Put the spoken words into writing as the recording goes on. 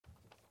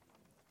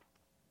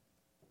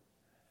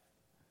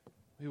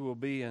We will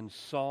be in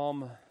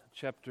Psalm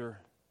chapter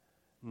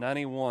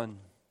 91.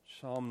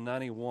 Psalm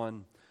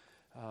 91.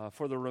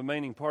 For the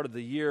remaining part of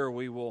the year,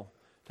 we will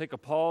take a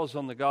pause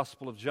on the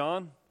Gospel of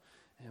John,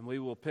 and we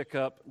will pick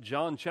up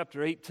John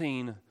chapter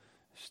 18,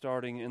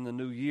 starting in the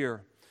new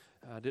year.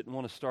 I didn't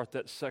want to start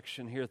that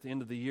section here at the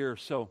end of the year,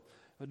 so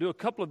I'll do a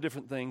couple of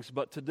different things,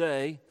 but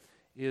today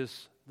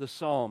is the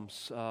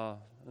Psalms. I'm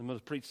going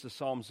to preach the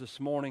Psalms this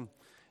morning,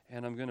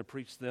 and I'm going to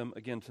preach them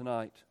again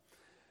tonight.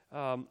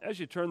 As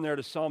you turn there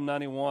to Psalm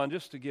 91,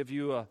 just to give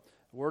you a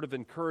word of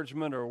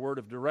encouragement or a word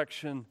of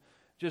direction,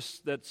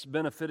 just that's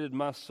benefited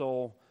my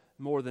soul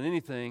more than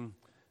anything,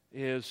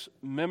 is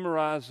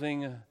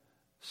memorizing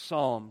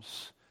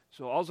Psalms.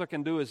 So all I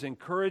can do is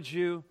encourage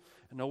you.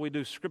 I know we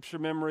do scripture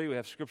memory. We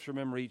have scripture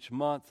memory each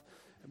month.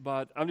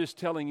 But I'm just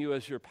telling you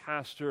as your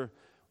pastor,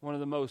 one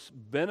of the most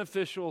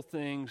beneficial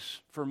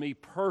things for me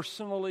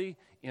personally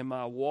in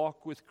my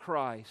walk with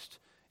Christ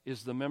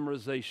is the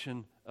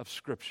memorization of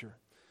Scripture.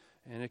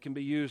 And it can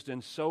be used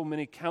in so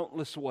many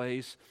countless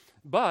ways,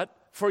 but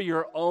for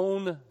your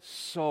own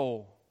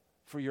soul.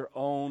 For your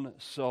own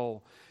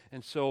soul.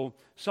 And so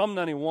Psalm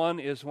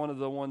 91 is one of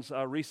the ones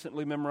I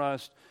recently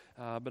memorized,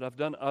 but I've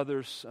done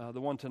others,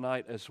 the one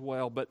tonight as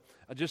well. But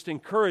I just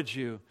encourage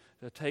you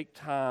to take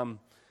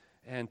time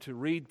and to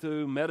read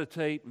through,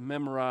 meditate,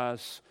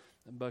 memorize,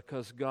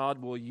 because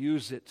God will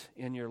use it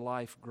in your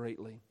life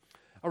greatly.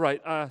 All right,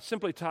 I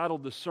simply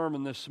titled the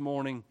sermon this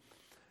morning,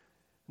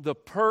 The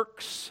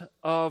Perks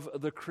of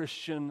the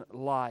Christian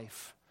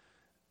Life.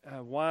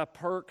 Why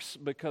perks?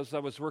 Because I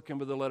was working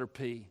with the letter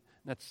P.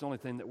 That's the only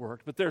thing that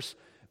worked. But there's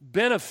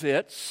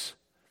benefits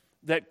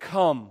that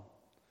come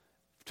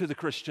to the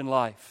Christian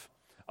life.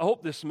 I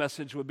hope this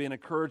message would be an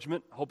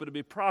encouragement. I hope it would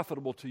be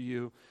profitable to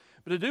you.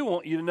 But I do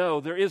want you to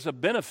know there is a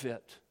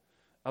benefit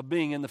of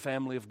being in the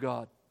family of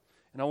God.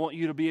 And I want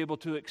you to be able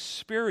to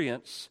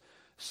experience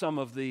some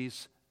of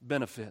these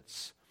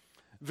benefits.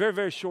 Very,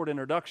 very short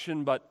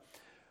introduction, but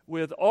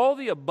with all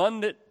the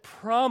abundant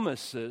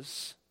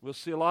promises, we'll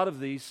see a lot of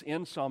these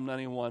in Psalm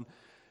 91,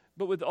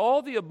 but with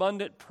all the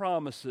abundant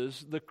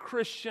promises the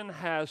Christian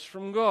has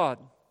from God.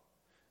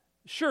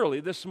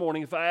 Surely this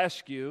morning, if I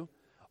ask you,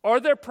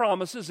 are there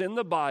promises in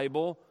the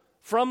Bible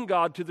from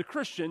God to the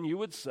Christian, you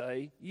would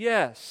say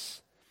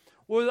yes.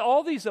 Well, with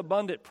all these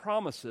abundant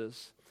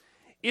promises,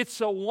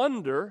 it's a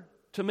wonder,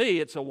 to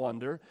me it's a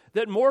wonder,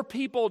 that more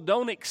people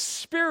don't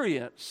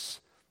experience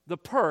the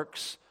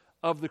perks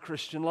of the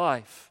Christian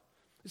life.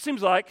 It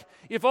seems like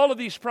if all of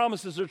these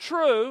promises are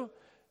true,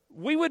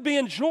 we would be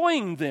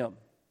enjoying them.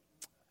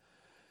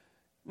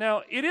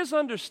 Now, it is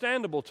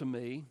understandable to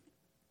me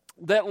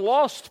that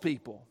lost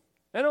people,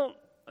 I'm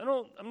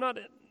not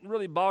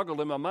really boggled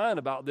in my mind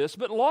about this,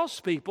 but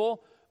lost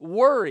people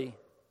worry.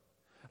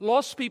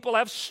 Lost people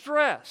have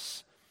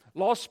stress.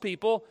 Lost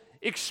people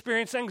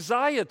experience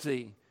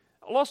anxiety.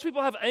 Lost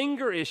people have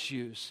anger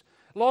issues.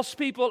 Lost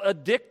people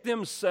addict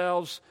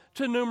themselves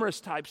to numerous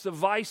types of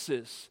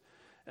vices.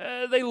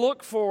 They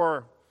look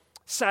for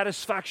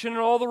satisfaction in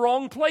all the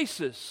wrong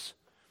places.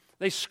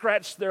 They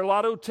scratch their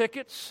lotto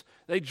tickets.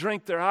 They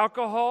drink their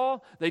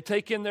alcohol, they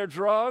take in their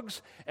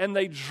drugs, and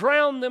they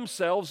drown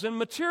themselves in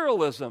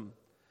materialism.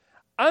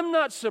 I'm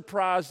not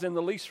surprised in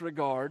the least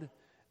regard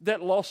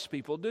that lost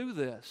people do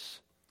this.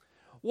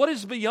 What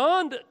is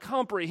beyond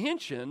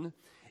comprehension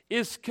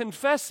is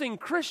confessing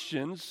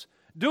Christians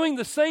doing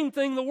the same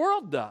thing the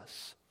world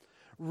does,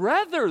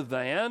 rather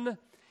than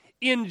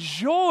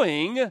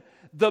enjoying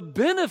the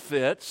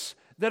benefits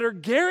that are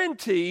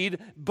guaranteed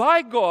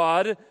by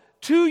God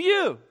to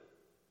you.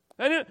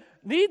 I don't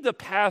need the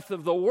path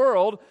of the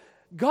world.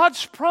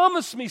 God's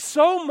promised me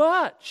so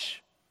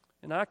much,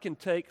 and I can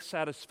take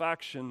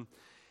satisfaction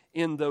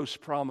in those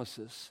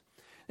promises.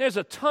 There's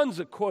tons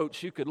of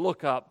quotes you could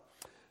look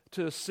up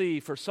to see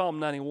for Psalm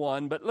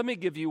 91, but let me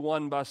give you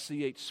one by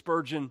C.H.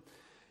 Spurgeon.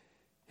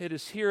 It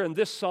is here in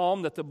this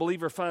psalm that the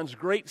believer finds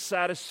great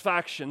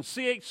satisfaction.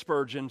 C.H.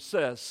 Spurgeon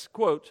says,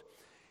 quote,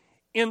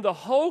 "In the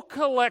whole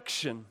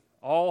collection,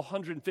 all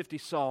 150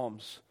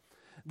 psalms,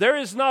 there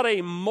is not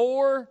a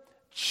more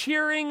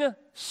cheering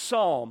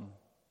psalm.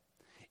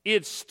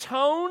 Its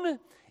tone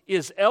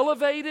is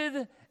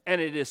elevated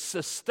and it is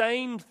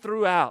sustained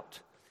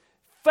throughout.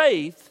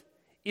 Faith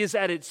is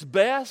at its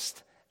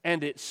best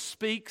and it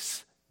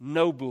speaks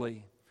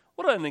nobly."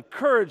 What an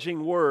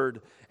encouraging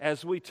word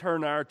as we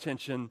turn our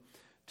attention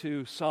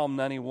to Psalm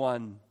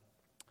 91.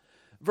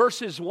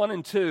 Verses 1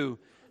 and 2.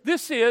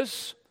 This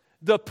is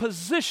the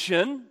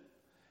position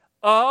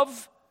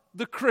of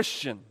the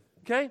Christian.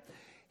 Okay?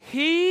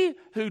 He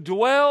who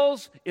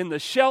dwells in the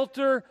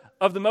shelter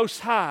of the Most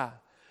High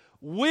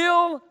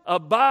will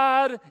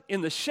abide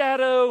in the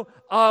shadow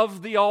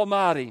of the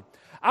Almighty.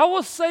 I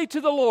will say to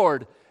the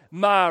Lord,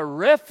 my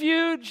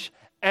refuge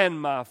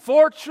and my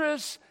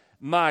fortress,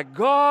 my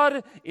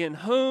God in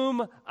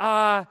whom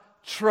I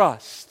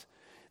trust.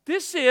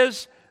 This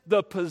is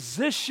the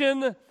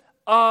position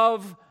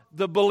of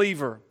the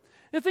believer.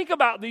 Now think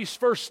about these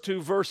first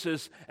two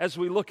verses as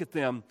we look at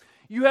them.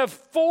 You have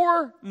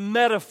four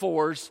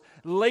metaphors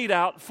laid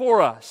out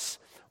for us.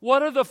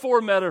 What are the four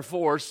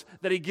metaphors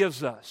that he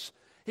gives us?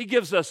 He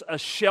gives us a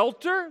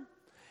shelter.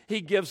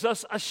 He gives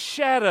us a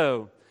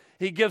shadow.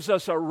 He gives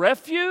us a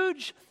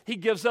refuge. He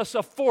gives us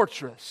a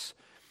fortress.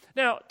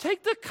 Now,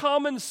 take the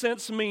common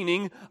sense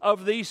meaning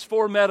of these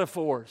four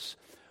metaphors.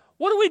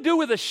 What do we do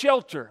with a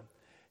shelter?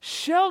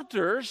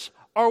 Shelters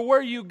are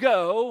where you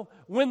go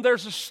when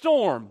there's a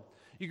storm.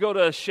 You go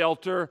to a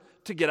shelter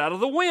to get out of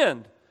the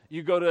wind.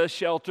 You go to a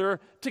shelter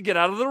to get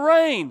out of the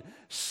rain.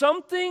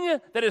 Something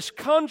that is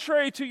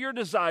contrary to your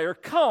desire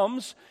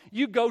comes,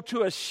 you go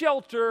to a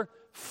shelter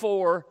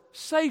for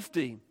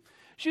safety.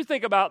 As you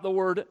think about the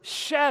word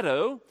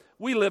shadow,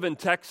 we live in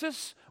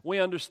Texas. We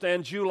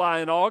understand July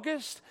and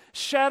August.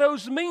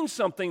 Shadows mean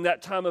something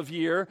that time of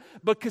year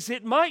because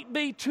it might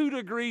be 2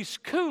 degrees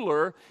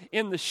cooler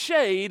in the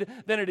shade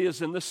than it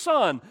is in the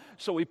sun.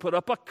 So we put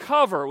up a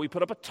cover, we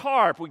put up a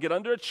tarp, we get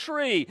under a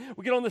tree,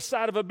 we get on the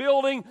side of a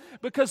building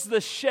because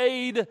the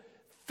shade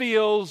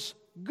feels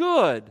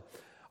good.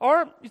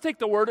 Or you take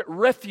the word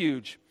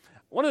refuge.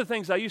 One of the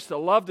things I used to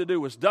love to do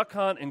was duck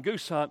hunt and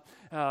goose hunt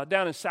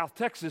down in South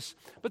Texas,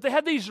 but they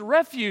had these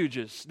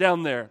refuges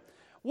down there.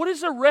 What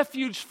is a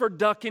refuge for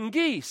duck and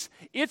geese?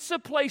 It's a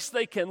place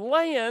they can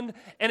land,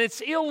 and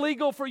it's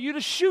illegal for you to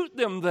shoot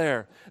them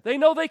there. They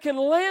know they can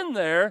land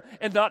there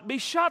and not be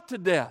shot to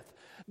death.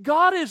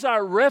 God is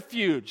our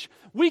refuge.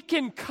 We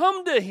can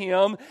come to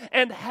Him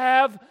and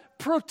have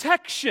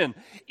protection.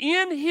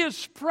 In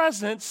His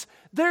presence,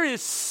 there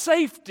is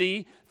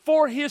safety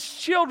for His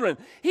children.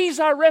 He's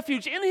our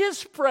refuge. In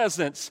His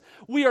presence,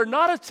 we are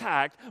not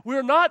attacked. We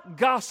are not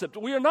gossiped.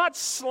 We are not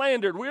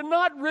slandered. We are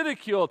not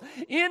ridiculed.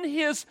 In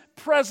His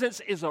presence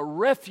is a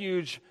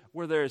refuge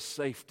where there is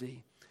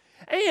safety.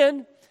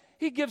 And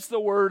He gives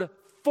the word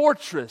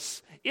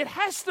fortress. It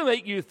has to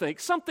make you think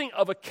something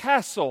of a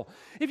castle.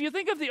 If you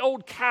think of the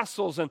old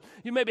castles and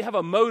you maybe have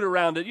a moat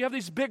around it, you have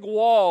these big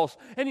walls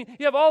and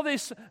you have all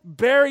these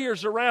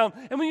barriers around.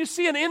 And when you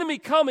see an enemy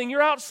coming,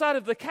 you're outside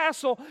of the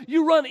castle,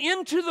 you run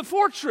into the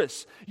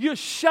fortress. You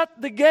shut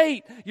the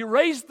gate, you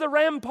raise the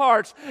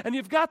ramparts, and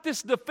you've got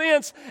this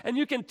defense and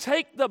you can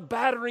take the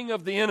battering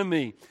of the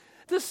enemy.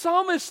 The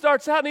psalmist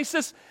starts out and he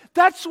says,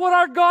 that's what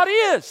our God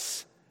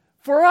is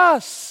for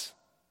us.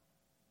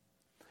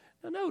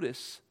 Now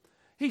notice,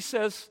 he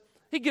says,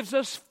 he gives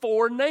us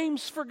 4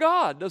 names for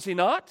God, does he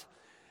not?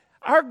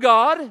 Our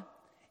God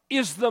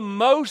is the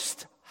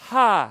Most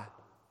High.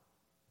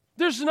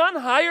 There's none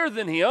higher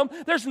than Him.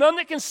 There's none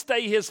that can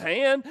stay His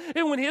hand.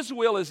 And when His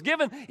will is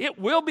given, it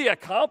will be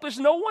accomplished.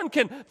 No one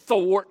can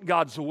thwart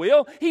God's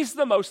will. He's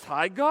the Most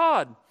High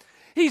God.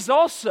 He's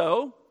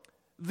also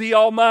the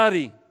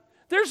Almighty.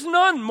 There's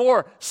none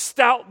more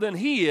stout than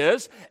He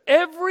is.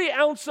 Every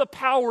ounce of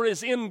power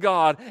is in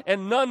God,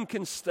 and none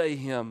can stay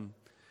Him.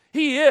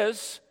 He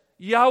is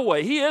Yahweh.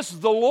 He is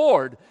the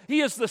Lord.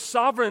 He is the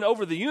sovereign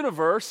over the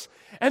universe.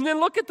 And then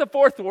look at the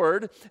 4th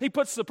word. He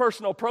puts the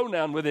personal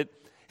pronoun with it.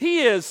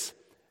 He is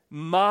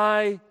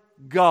my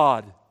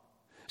God.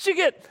 So you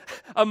get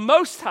a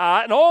Most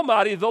High, an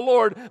Almighty, the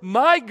Lord,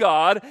 my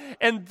God.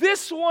 And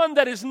this one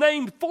that is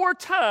named 4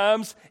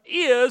 times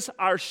is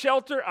our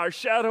shelter, our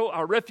shadow,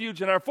 our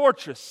refuge, and our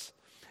fortress.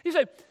 You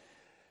say,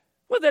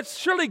 well, that's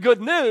surely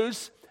good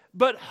news.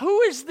 But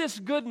who is this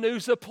good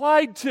news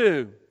applied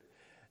to?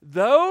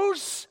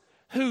 Those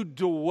who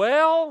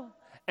dwell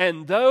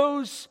and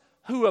those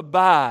who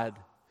abide.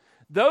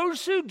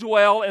 Those who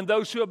dwell and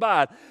those who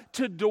abide.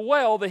 To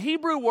dwell, the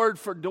Hebrew word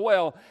for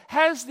dwell,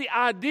 has the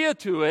idea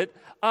to it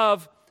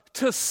of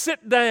to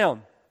sit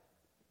down.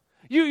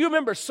 You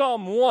remember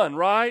Psalm 1,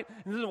 right?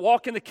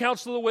 Walk in the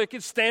counsel of the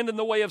wicked, stand in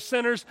the way of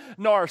sinners,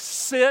 nor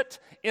sit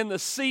in the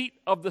seat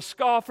of the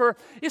scoffer.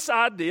 This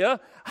idea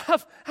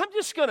of, I'm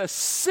just going to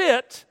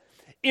sit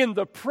in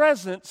the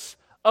presence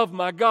of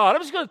my God.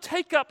 I'm just going to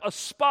take up a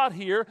spot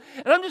here,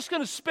 and I'm just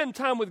going to spend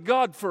time with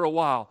God for a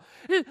while.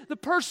 The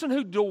person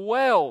who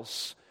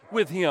dwells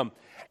with Him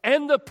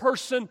and the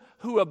person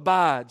who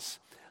abides.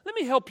 Let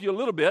me help you a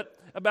little bit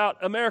about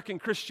American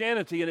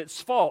Christianity and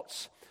its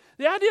faults.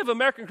 The idea of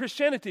American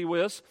Christianity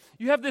was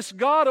you have this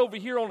God over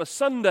here on a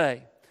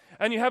Sunday,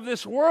 and you have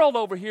this world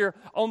over here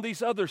on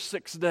these other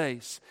 6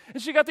 days.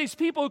 And so you got these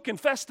people who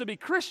confess to be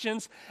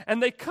Christians,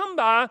 and they come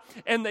by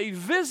and they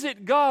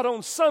visit God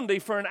on Sunday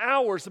for an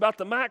hour. It's about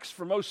the max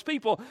for most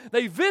people.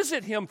 They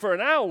visit Him for an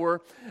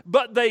hour,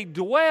 but they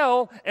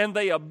dwell and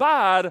they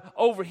abide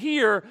over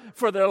here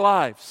for their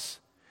lives.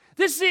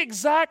 This is the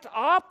exact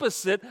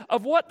opposite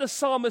of what the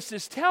psalmist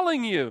is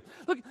telling you.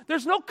 Look,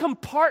 there's no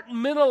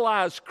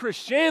compartmentalized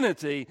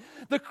Christianity.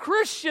 The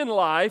Christian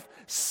life,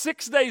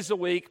 6 days a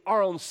week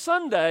or on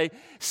Sunday,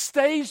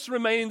 stays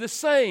remaining the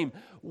same.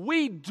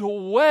 we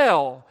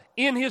dwell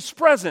in His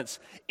presence,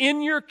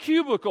 in your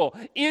cubicle,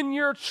 in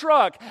your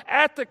truck,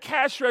 at the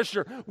cash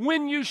register,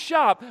 when you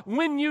shop,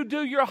 when you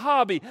do your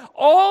hobby.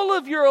 All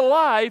of your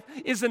life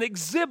is an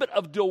exhibit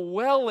of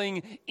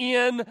dwelling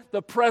in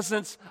the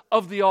presence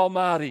of the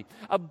Almighty,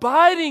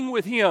 abiding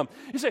with Him.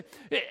 You say,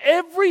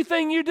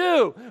 everything you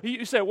do.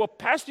 You say, well,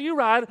 Pastor, you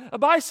ride a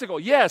bicycle.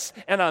 Yes,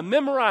 and I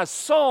memorize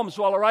Psalms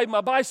while I ride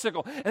my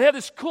bicycle. And they have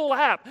this cool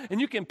app,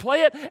 and you can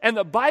play it, and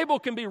the Bible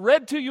can be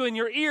read to you in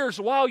your ears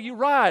while you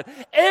ride.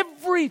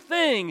 Everything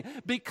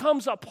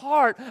becomes a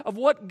part of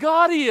what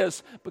God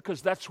is,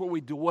 because that's where we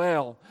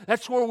dwell.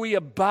 That's where we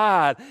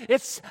abide.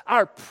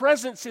 Our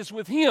presence is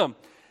with Him.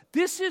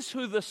 This is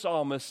who the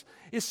psalmist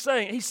is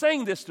saying. He's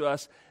saying this to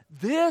us.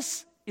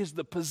 This is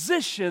the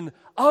position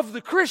of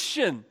the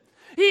Christian.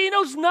 He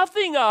knows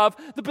nothing of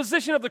the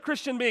position of the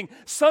Christian being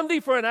Sunday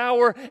for an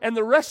hour and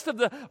the rest of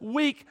the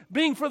week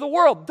being for the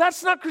world.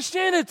 That's not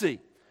Christianity.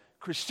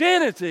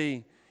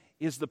 Christianity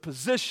is the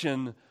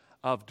position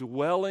of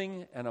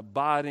dwelling and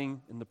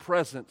abiding in the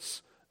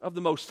presence of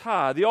the Most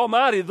High, the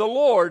Almighty, the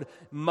Lord,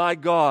 my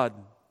God.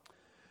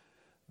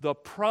 The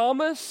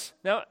promise,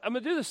 now I'm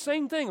going to do the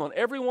same thing on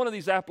every one of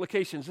these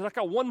applications. It's like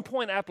a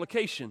one-point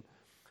application.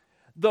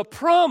 The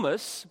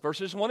promise,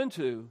 verses 1 and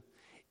 2,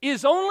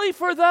 is only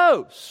for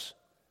those.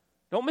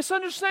 Don't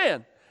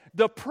misunderstand.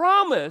 The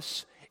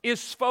promise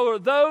is for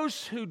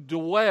those who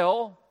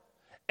dwell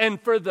and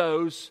for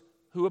those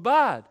who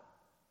abide.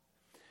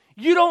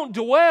 You don't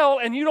dwell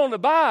and you don't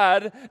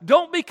abide,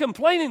 don't be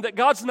complaining that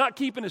God's not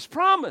keeping His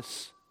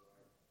promise.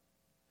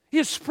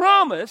 His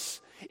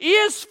promise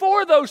is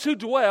for those who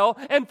dwell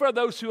and for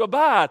those who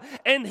abide,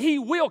 and He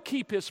will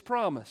keep His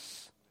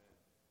promise.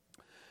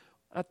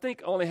 I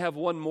think I only have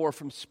one more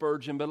from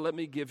Spurgeon, but let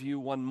me give you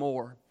one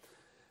more.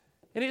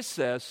 And it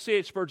says,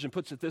 C.H. Spurgeon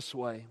puts it this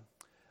way,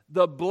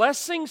 the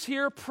blessings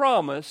here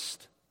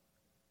promised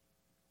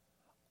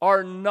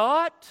are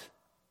not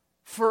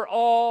for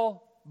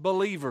all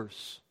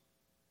believers.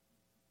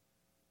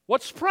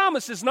 What's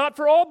promised is not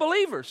for all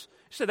believers.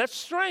 You say, that's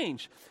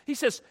strange. He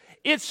says,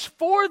 it's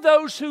for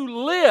those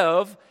who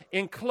live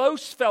in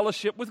close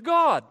fellowship with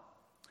God.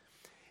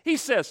 He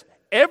says,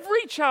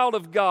 every child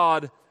of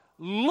God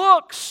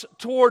looks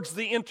towards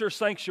the inner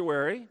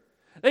sanctuary.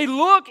 They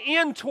look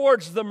in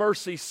towards the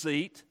mercy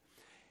seat,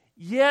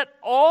 yet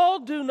all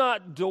do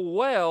not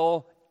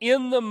dwell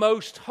in the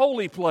most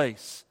holy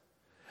place.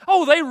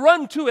 Oh, they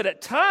run to it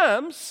at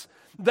times.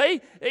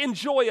 They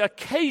enjoy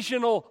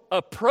occasional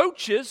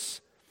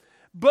approaches,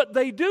 but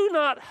they do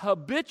not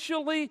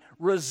habitually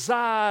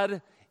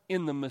reside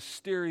in the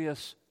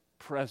mysterious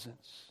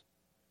presence.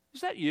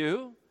 Is that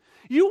you?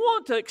 You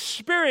want to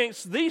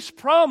experience these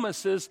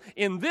promises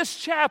in this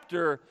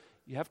chapter,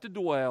 you have to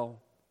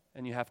dwell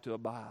and you have to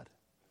abide.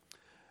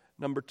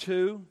 Number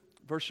 2,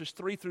 verses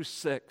 3 through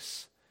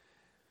 6,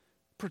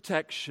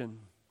 protection.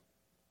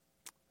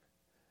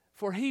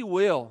 For He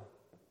will,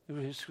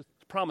 His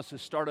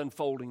promises start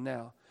unfolding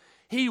now.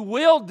 He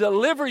will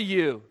deliver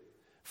you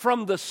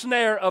from the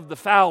snare of the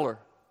fowler,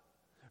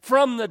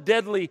 from the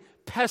deadly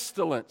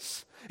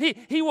pestilence.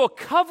 He will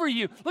cover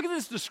you. Look at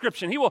this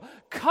description. He will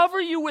cover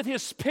you with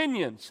His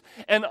pinions,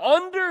 and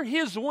under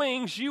His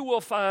wings you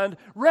will find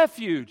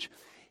refuge.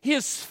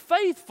 His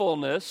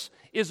faithfulness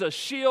is a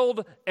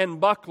shield and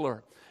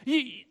buckler.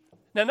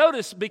 Now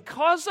notice,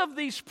 because of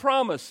these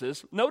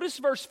promises, notice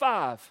verse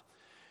 5,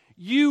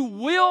 you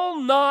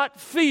will not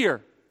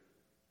fear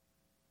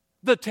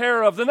the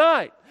terror of the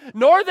night,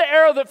 nor the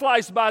arrow that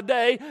flies by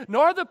day,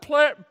 nor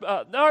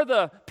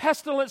the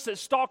pestilence that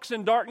stalks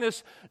in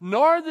darkness,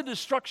 nor the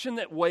destruction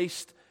that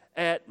wastes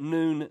at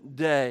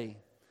noonday.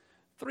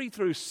 3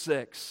 through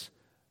 6.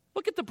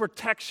 Look at the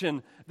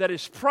protection that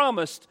is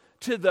promised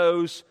to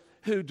those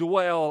who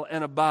dwell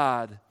and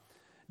abide.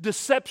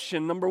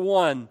 Deception, number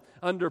 1,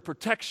 under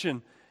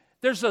protection.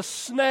 There's a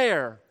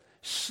snare.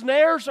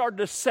 Snares are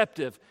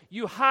deceptive.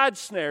 You hide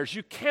snares,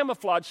 you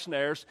camouflage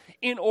snares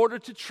in order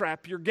to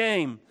trap your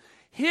game.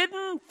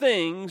 Hidden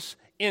things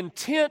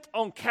intent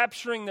on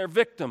capturing their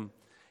victim.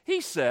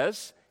 He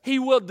says He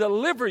will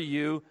deliver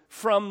you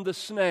from the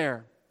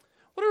snare.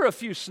 What are a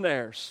few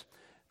snares?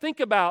 Think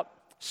about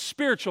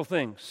spiritual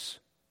things.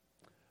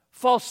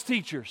 False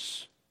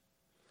teachers.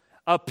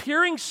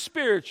 Appearing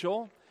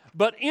spiritual,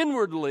 but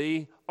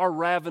inwardly are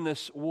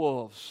ravenous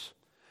wolves.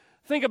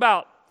 Think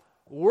about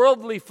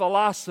worldly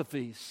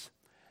philosophies.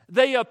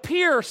 They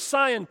appear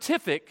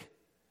scientific,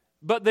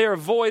 but they are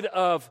void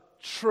of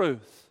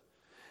truth.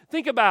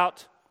 Think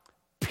about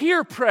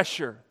peer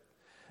pressure.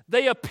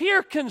 They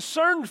appear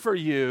concerned for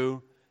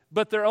you,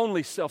 but they're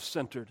only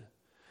self-centered.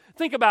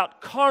 Think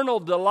about carnal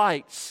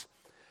delights,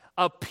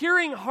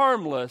 appearing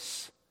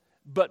harmless,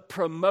 but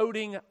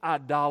promoting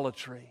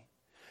idolatry.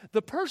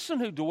 The person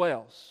who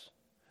dwells,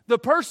 the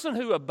person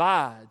who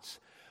abides,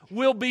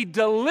 will be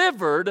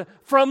delivered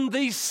from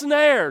these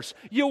snares.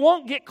 You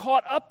won't get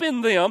caught up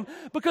in them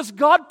because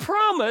God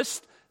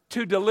promised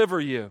to deliver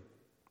you.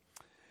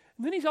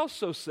 And then He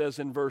also says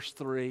in verse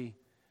 3,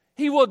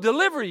 He will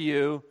deliver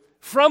you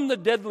from the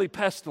deadly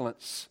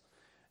pestilence.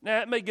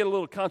 Now, it may get a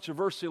little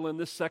controversial in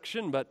this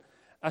section, but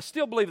I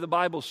still believe the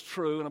Bible's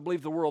true, and I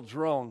believe the world's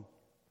wrong.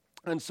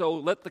 And so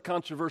let the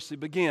controversy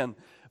begin.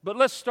 But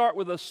let's start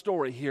with a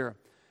story here.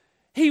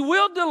 He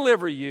will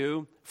deliver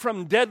you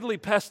from deadly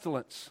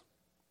pestilence.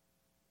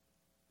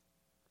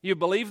 You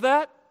believe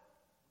that?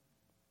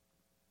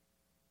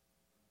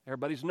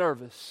 Everybody's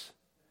nervous.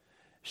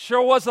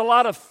 Sure was a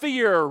lot of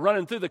fear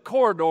running through the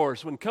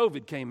corridors when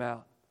COVID came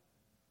out.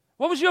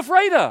 What was you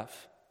afraid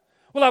of?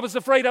 Well, I was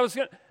afraid I was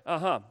going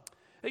to...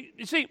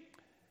 You see,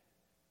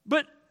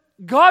 but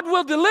God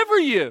will deliver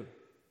you.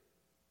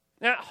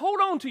 Now, hold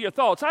on to your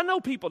thoughts. I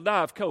know people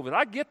die of COVID.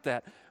 I get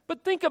that.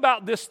 But think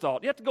about this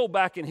thought. You have to go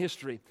back in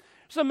history.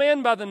 There's a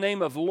man by the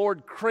name of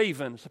Lord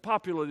Craven. It's a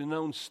popularly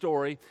known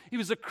story. He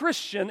was a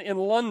Christian in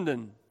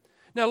London.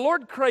 Now,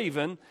 Lord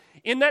Craven,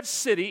 in that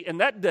city, in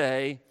that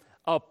day,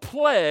 a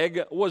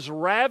plague was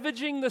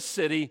ravaging the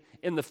city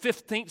in the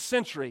 15th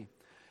century.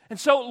 And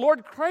so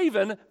Lord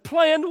Craven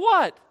planned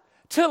what?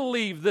 To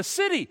leave the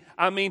city.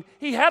 I mean,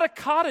 he had a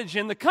cottage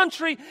in the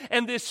country,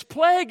 and this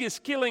plague is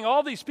killing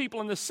all these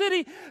people in the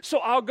city, so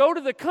I'll go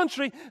to the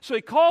country. So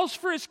he calls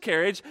for his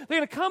carriage. They're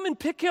going to come and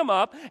pick him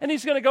up, and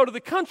he's going to go to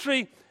the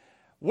country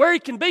where he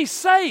can be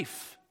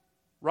safe,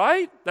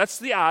 right? That's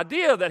the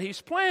idea that he's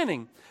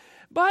planning.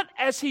 But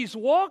as he's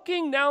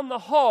walking down the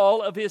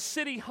hall of his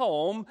city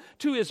home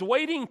to his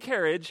waiting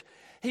carriage,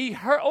 he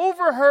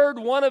overheard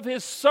one of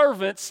his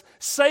servants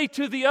say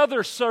to the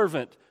other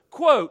servant,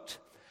 quote,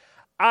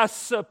 "I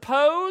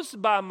suppose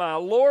by my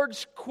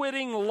Lord's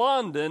quitting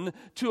London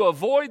to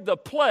avoid the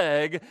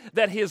plague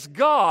that his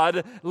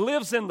God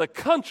lives in the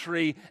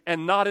country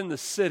and not in the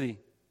city.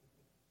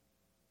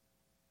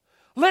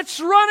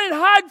 Let's run and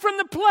hide from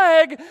the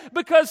plague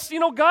because,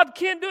 God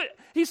can't do it."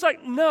 He's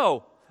like,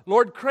 no.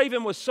 Lord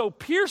Craven was so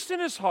pierced in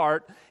his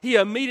heart, he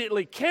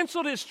immediately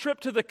canceled his trip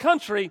to the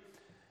country.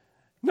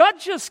 Not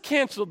just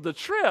canceled the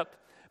trip,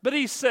 but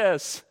he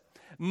says,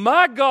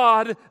 "My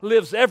God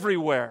lives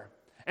everywhere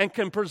and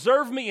can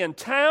preserve me in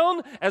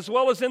town as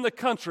well as in the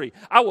country.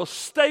 I will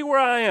stay where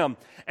I am."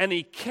 And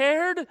he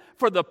cared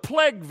for the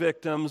plague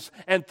victims,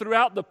 and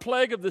throughout the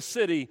plague of the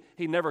city,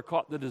 he never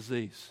caught the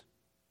disease.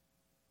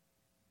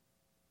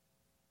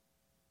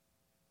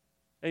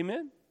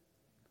 Amen?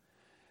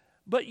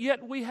 But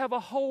yet we have a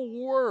whole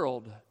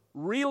world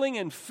reeling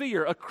in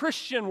fear, a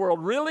Christian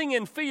world reeling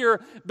in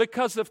fear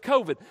because of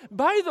COVID.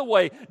 By the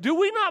way, do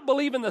we not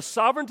believe in the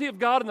sovereignty of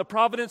God and the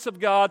providence of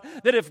God,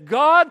 that if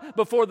God,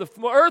 before the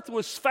earth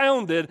was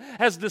founded,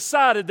 has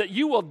decided that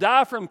you will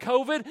die from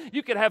COVID,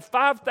 you could have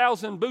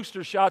 5,000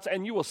 booster shots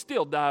and you will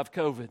still die of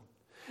COVID?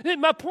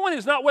 My point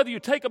is not whether you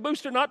take a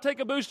booster, not take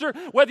a booster,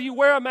 whether you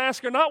wear a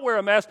mask or not wear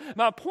a mask.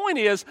 My point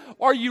is,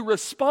 are you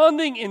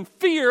responding in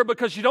fear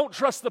because you don't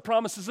trust the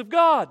promises of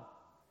God?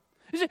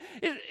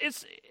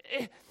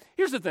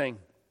 Here's the thing.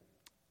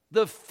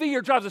 The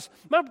fear drives us.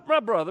 My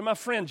brother, my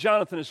friend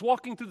Jonathan, is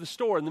walking through the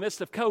store in the midst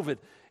of COVID.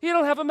 He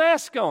don't have a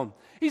mask on.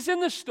 He's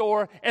in the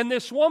store, and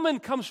this woman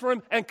comes for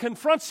him and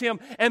confronts him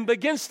and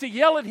begins to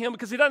yell at him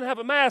because he doesn't have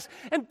a mask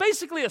and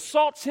basically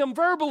assaults him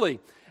verbally.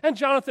 And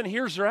Jonathan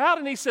hears her out,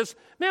 and he says,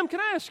 "Ma'am,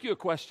 can I ask you a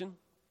question?"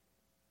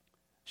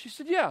 She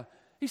said, "Yeah."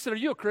 He said, "Are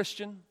you a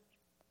Christian?"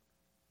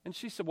 And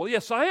she said, "Well,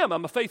 yes, I am.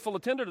 I'm a faithful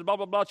attender to blah,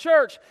 blah, blah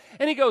church."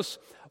 And he goes,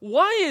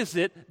 "Why is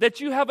it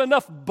that you have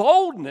enough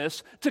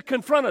boldness to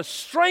confront a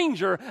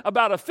stranger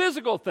about a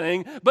physical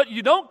thing, but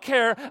you don't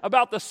care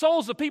about the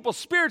souls of people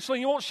spiritually,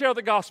 and you won't share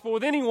the gospel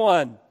with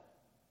anyone?"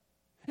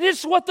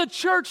 It's what the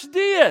church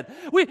did.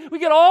 We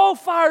get all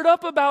fired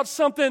up about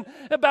something,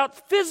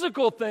 about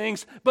physical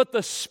things, but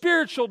the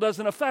spiritual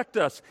doesn't affect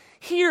us.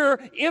 Here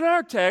in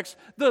our text,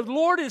 the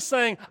Lord is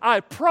saying, "I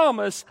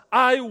promise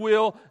I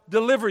will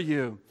deliver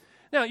you."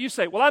 Now, you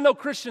say, "Well, I know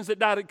Christians that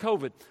died of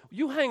COVID."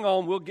 You hang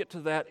on, we'll get to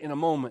that in a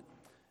moment.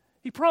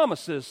 He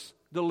promises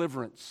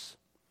deliverance.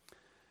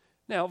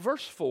 Now,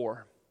 verse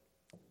 4,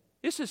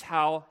 this is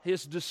how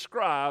it's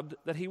described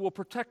that he will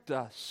protect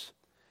us.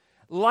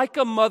 Like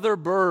a mother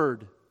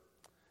bird.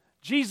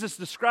 Jesus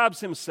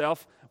describes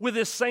himself with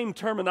this same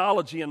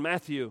terminology in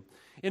Matthew.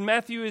 In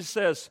Matthew, he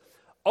says,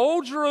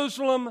 "O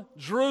Jerusalem,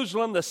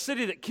 Jerusalem, the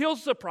city that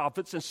kills the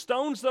prophets and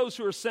stones those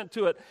who are sent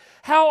to it,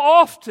 how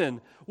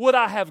often would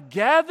I have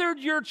gathered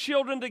your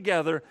children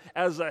together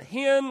as a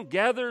hen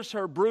gathers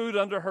her brood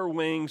under her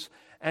wings,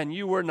 and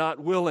you were not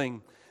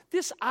willing."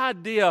 This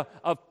idea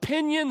of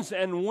pinions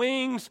and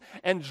wings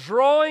and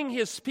drawing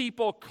his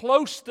people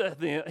close to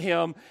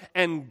him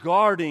and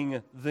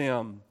guarding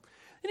them.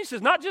 And he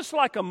says, not just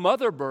like a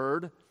mother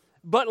bird,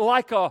 but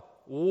like a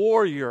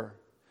warrior.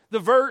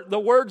 The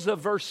words of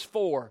verse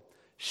 4,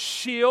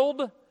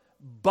 shield,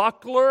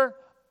 buckler,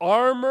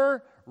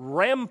 armor,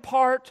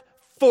 rampart,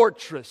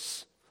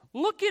 fortress.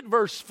 Look at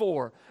verse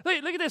 4.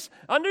 Look at this.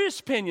 Under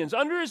his pinions,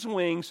 under his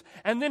wings,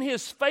 and then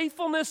his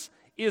faithfulness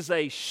is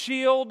a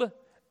shield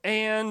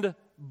and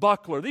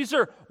buckler. These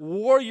are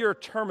warrior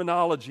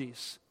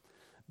terminologies.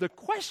 The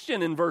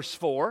question in verse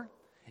 4,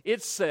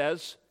 it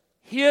says,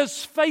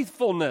 his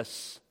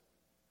faithfulness.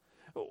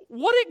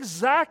 What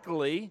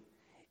exactly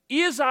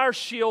is our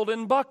shield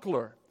and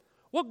buckler?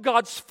 Well,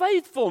 God's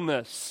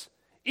faithfulness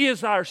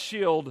is our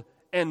shield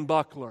and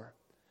buckler.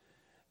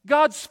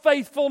 God's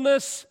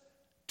faithfulness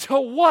to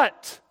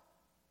what?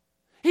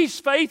 He's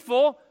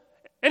faithful,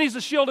 and He's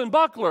a shield and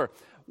buckler.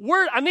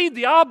 I need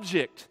the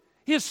object.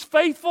 His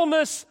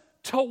faithfulness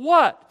to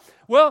what?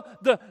 Well,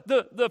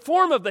 the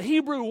form of the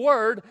Hebrew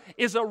word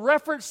is a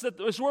reference that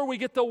is where we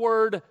get the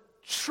word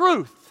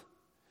truth.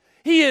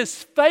 He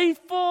is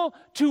faithful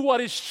to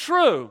what is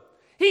true.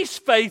 He's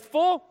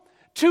faithful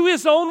to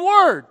His own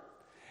word.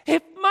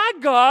 If my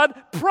God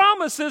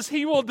promises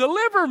He will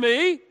deliver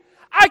me,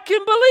 I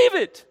can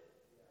believe it.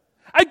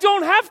 I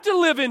don't have to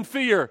live in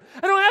fear. I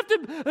don't have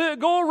to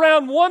go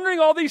around wondering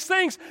all these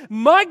things.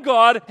 My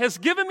God has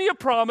given me a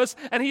promise,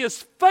 and He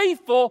is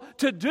faithful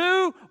to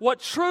do what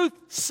truth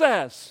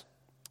says.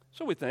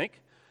 So we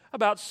think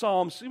about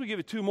Psalms. Let me give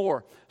you two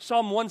more.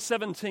 Psalm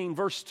 117,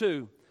 verse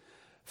 2.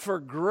 For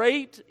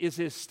great is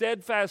His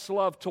steadfast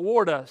love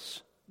toward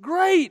us.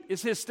 Great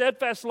is His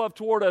steadfast love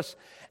toward us,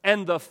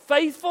 and the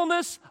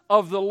faithfulness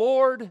of the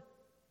Lord,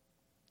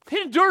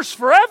 it endures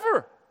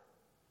forever.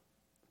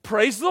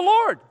 Praise the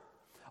Lord.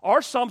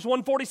 Or Psalms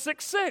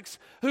 146:6,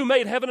 who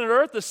made heaven and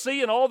earth, the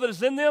sea, and all that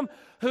is in them,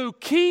 who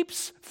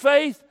keeps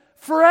faith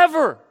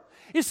forever.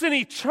 It's an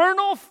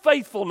eternal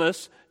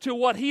faithfulness to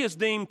what He has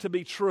deemed to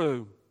be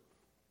true.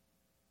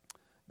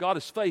 God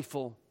is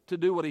faithful to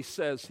do what He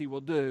says He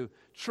will do.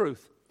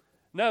 Truth.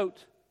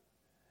 Note,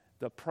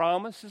 the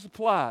promise is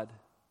applied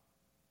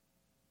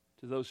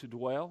to those who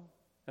dwell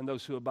and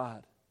those who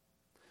abide.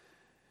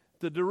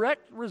 The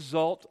direct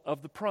result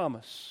of the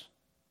promise,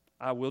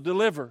 I will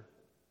deliver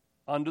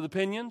under the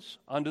pinions,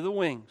 under the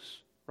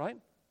wings, right?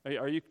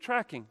 Are you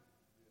tracking?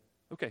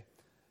 Okay.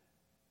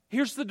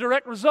 Here's the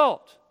direct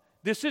result.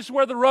 This is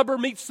where the rubber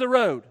meets the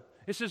road.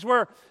 This is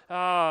where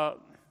Voddie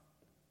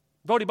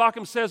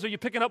Baucham says, are you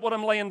picking up what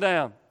I'm laying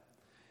down?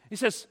 He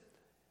says,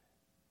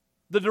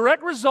 the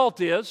direct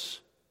result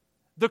is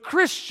the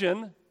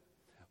Christian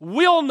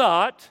will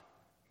not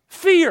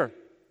fear.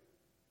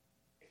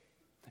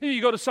 You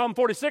go to Psalm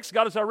 46,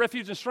 God is our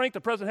refuge and strength,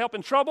 a present help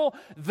in trouble.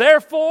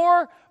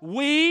 Therefore,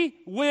 we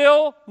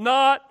will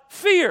not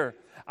fear.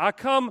 I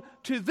come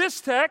to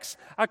this text,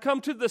 I come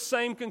to the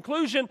same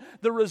conclusion.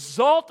 The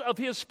result of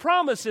His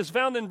promise is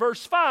found in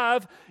verse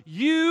 5.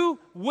 You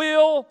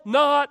will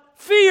not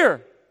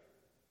fear.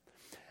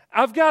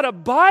 I've got a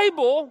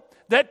Bible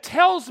that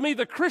tells me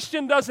the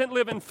Christian doesn't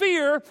live in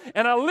fear,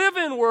 and I live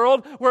in a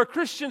world where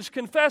Christians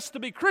confess to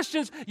be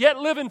Christians, yet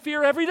live in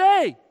fear every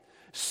day.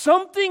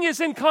 Something is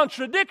in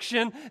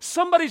contradiction.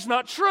 Somebody's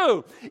not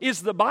true.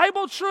 Is the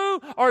Bible true,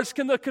 or is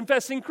the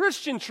confessing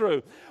Christian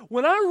true?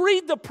 When I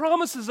read the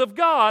promises of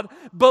God,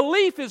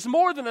 belief is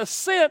more than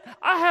assent.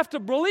 I have to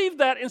believe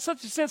that in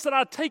such a sense that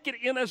I take it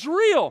in as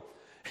real.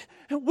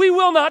 We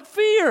will not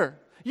fear.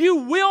 You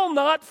will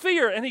not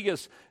fear. And He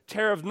gives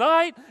terror of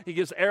night. He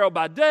gives arrow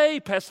by day,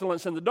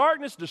 pestilence in the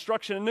darkness,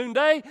 destruction in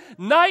noonday.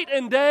 Night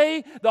and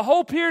day, the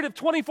whole period of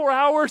 24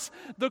 hours,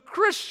 the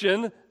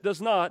Christian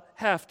does not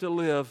have to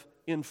live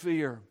in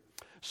fear.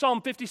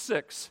 Psalm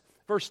 56,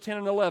 verse 10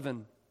 and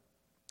 11.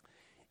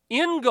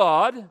 In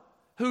God,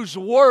 whose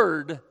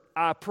word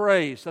I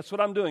praise. That's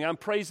what I'm doing. I'm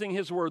praising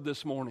His word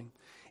this morning.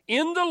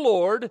 In the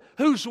Lord,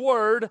 whose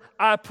word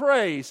I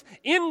praise.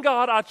 In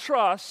God I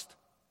trust.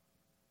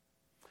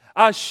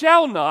 I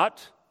shall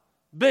not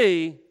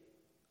be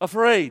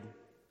afraid.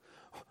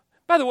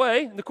 By the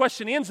way, the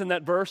question ends in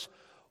that verse.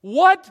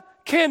 What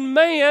can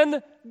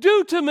man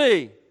do to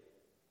me?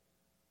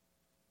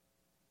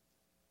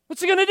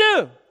 What's he going to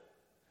do?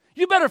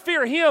 You better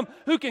fear Him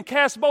who can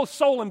cast both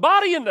soul and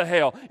body into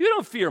hell. You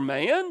don't fear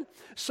man.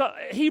 So,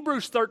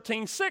 Hebrews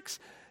 13:6,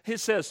 it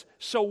says,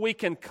 so we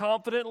can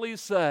confidently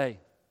say,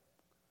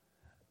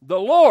 the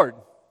Lord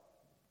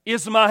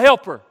is my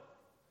helper.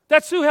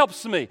 That's who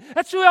helps me.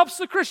 That's who helps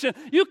the Christian.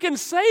 You can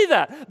say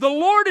that. The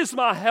Lord is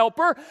my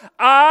helper.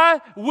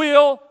 I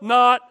will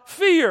not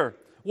fear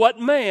what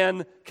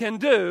man can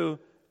do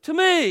to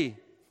me.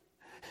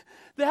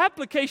 The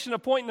application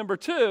of point number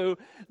 2,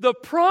 the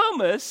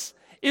promise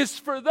is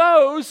for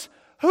those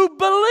who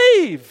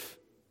believe.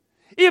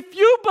 If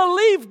you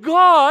believe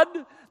God,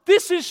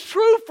 this is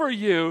true for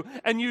you,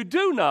 and you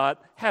do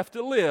not have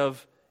to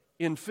live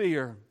in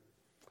fear.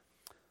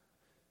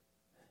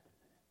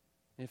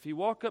 If you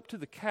walk up to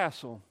the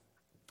castle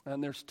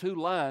and there's 2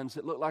 lions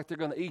that look like they're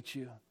going to eat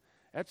you,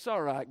 that's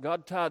all right.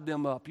 God tied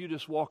them up. You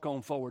just walk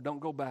on forward. Don't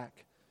go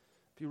back.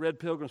 If you read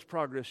Pilgrim's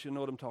Progress, you'll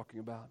know what I'm talking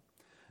about.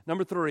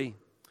 Number 3,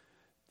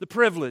 the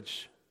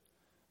privilege.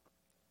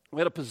 We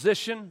had a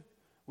position.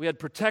 We had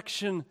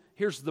protection.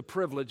 Here's the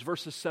privilege,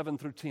 verses 7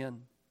 through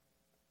 10.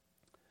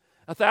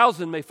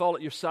 1,000 may fall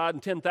at your side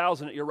and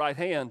 10,000 at your right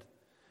hand,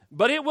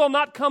 but it will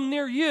not come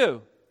near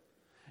you.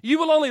 You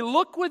will only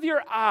look with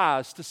your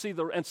eyes to see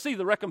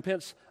the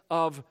recompense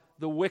of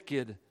the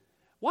wicked.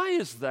 Why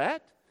is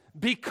that?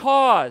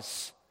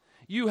 Because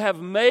you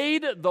have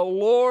made the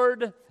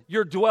Lord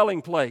your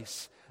dwelling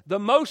place, the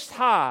Most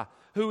High,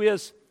 who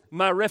is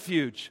my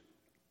refuge.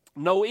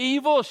 No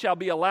evil shall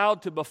be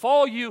allowed to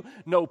befall you,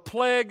 no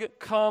plague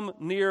come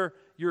near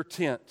your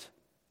tent.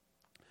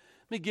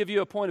 Let me give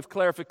you a point of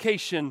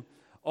clarification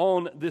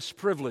on this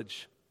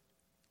privilege.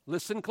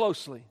 Listen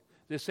closely.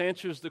 This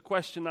answers the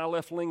question I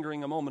left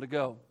lingering a moment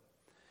ago.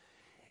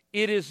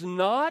 It is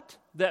not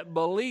that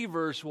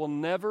believers will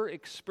never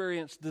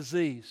experience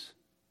disease.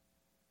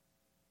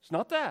 It's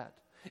not that.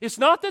 It's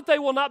not that they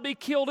will not be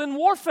killed in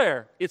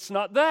warfare. It's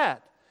not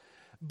that.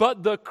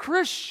 But the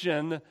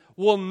Christian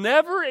will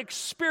never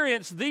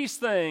experience these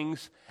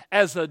things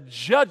as a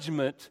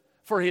judgment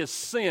for his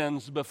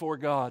sins before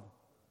God.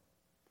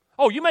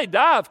 Oh, you may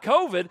die of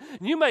COVID,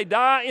 and you may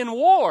die in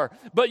war,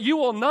 but you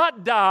will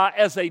not die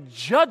as a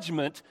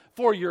judgment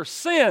for your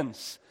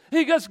sins.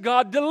 Because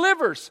God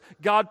delivers,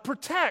 God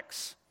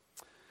protects.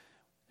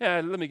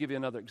 Yeah, let me give you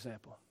another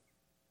example.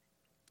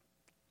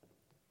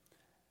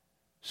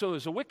 So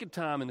there's a wicked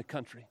time in the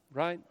country,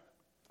 right?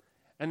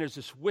 And there's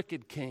this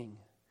wicked king.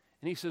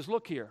 And he says,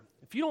 look here,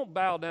 if you don't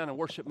bow down and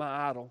worship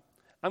my idol,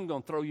 I'm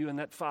going to throw you in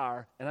that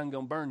fire and I'm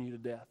going to burn you to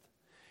death.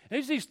 And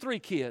there's these 3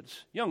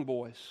 kids, young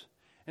boys,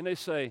 and they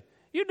say,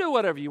 you do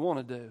whatever you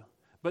want to do,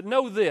 but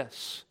know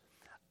this,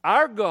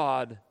 our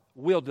God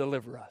will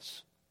deliver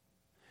us.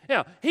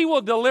 Now, He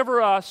will deliver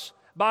us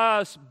by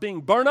us being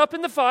burned up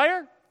in the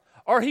fire,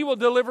 or He will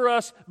deliver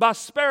us by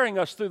sparing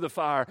us through the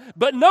fire.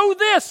 But know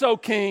this, O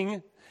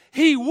King,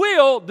 He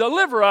will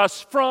deliver us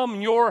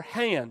from your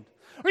hand.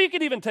 Or you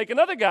could even take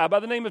another guy by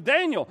the name of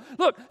Daniel.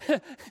 Look,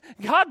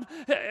 God,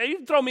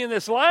 you throw me in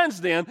this lion's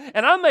den,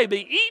 and I may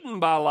be eaten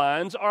by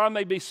lions, or I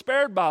may be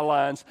spared by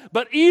lions.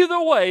 But either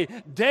way,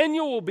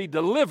 Daniel will be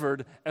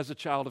delivered as a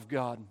child of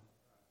God.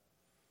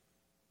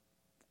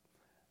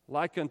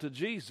 Like unto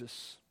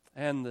Jesus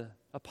and the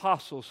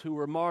apostles who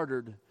were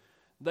martyred,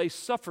 they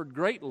suffered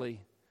greatly,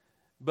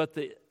 but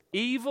the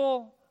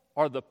evil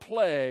or the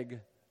plague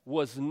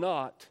was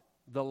not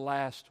the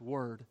last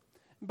word.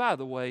 By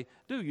the way,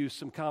 do use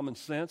some common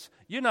sense.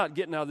 You're not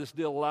getting out of this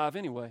deal alive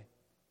anyway.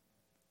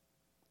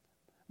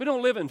 But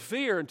don't live in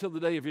fear until the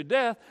day of your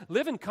death.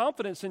 Live in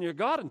confidence in your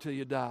God until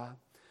you die.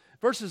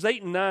 Verses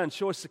 8 and 9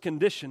 show us the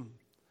condition.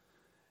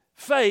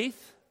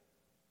 Faith,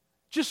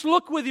 just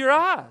look with your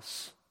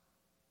eyes.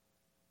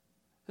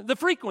 The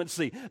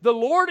frequency. The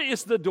Lord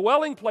is the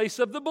dwelling place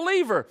of the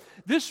believer.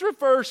 This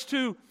refers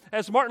to,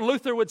 as Martin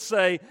Luther would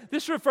say,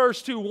 this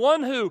refers to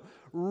one who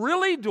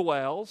really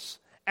dwells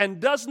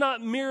and does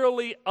not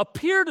merely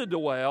appear to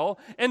dwell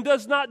and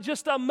does not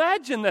just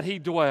imagine that he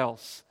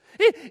dwells.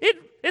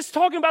 It's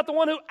talking about the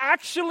one who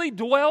actually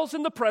dwells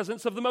in the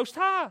presence of the Most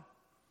High.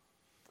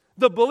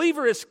 The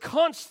believer is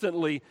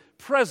constantly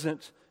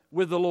present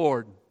with the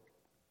Lord.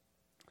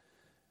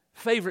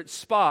 Favorite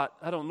spot,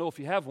 I don't know if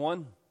you have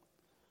one.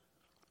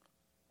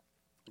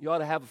 You ought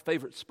to have a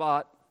favorite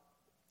spot.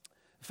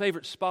 The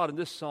favorite spot in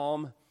this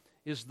psalm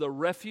is the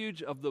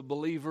refuge of the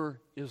believer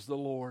is the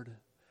Lord.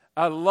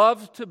 I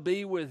love to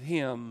be with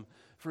Him,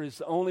 for He's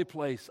the only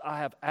place I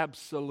have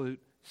absolute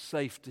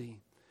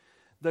safety.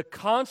 The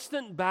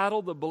constant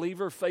battle the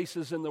believer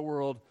faces in the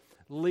world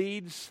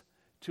leads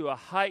to a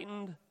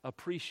heightened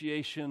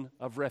appreciation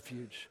of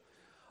refuge.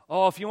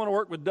 Oh, if you want to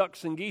work with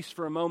ducks and geese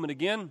for a moment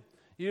again,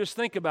 you just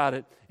think about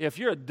it. If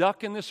you're a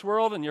duck in this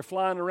world and you're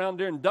flying around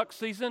during duck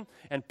season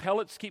and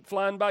pellets keep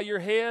flying by your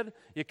head,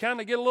 you kind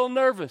of get a little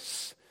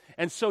nervous.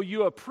 And so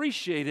you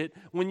appreciate it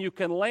when you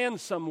can land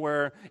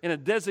somewhere in a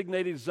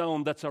designated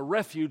zone that's a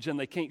refuge and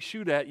they can't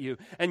shoot at you.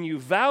 And you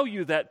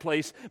value that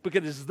place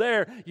because it's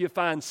there you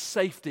find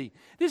safety.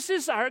 This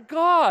is our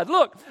God.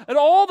 Look, at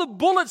all the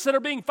bullets that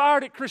are being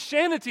fired at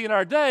Christianity in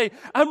our day,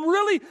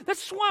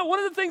 that's why one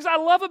of the things I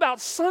love about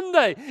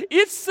Sunday.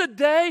 It's the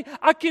day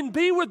I can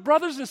be with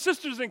brothers and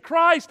sisters in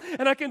Christ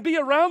and I can be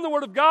around the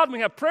Word of God. We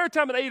have prayer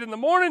time at 8 in the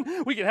morning.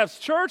 We can have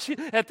church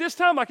at this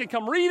time. I can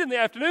come read in the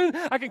afternoon.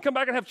 I can come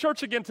back and have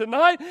church again tonight.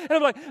 And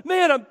I'm like,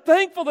 man, I'm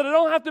thankful that I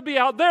don't have to be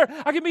out there.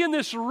 I can be in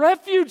this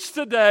refuge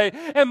today,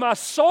 and my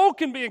soul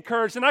can be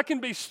encouraged, and I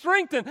can be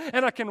strengthened,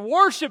 and I can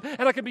worship,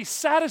 and I can be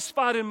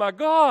satisfied in my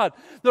God.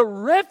 The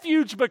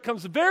refuge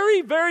becomes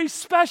very, very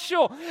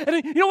special.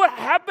 And you know what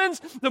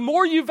happens? The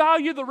more you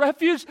value the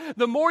refuge,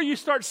 the more you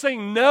start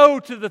saying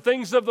no to the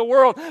things of the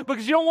world,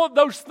 because you don't want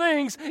those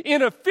things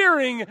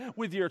interfering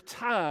with your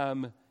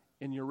time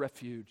in your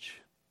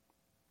refuge.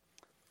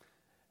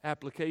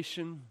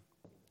 Application.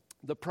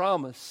 The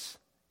promise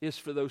is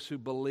for those who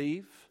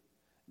believe,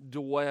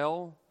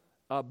 dwell,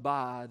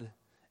 abide,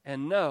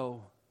 and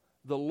know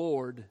the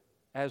Lord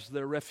as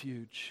their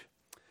refuge.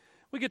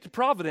 We get to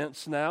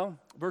providence now,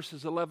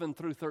 verses 11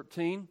 through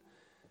 13.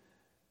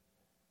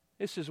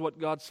 This is what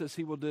God says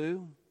He will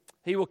do.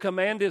 He will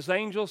command His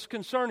angels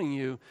concerning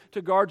you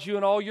to guard you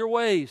in all your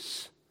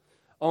ways.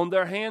 On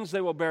their hands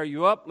they will bear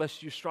you up,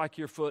 lest you strike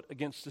your foot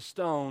against a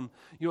stone.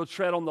 You will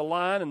tread on the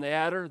lion and the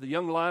adder, the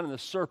young lion and the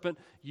serpent.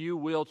 You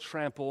will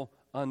trample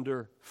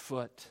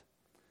underfoot.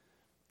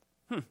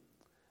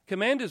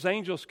 Command His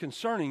angels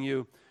concerning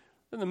you.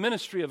 In the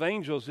ministry of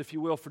angels, if you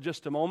will, for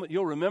just a moment,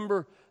 you'll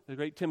remember the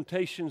great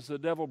temptations the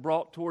devil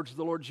brought towards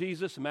the Lord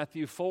Jesus in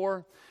Matthew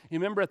 4. You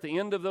remember at the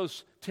end of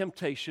those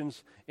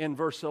temptations in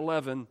verse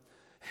 11,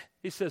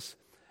 He says,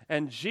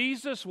 and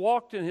Jesus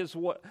walked in His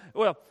way.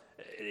 Well,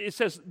 it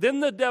says, then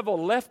the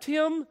devil left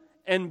him,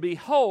 and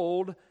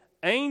behold,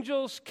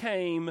 angels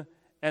came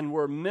and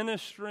were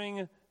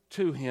ministering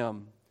to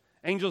him.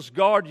 Angels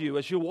guard you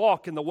as you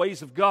walk in the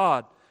ways of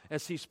God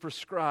as He's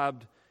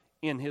prescribed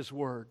in His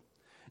Word.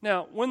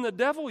 Now, when the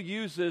devil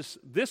uses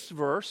this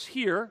verse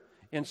here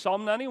in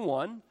Psalm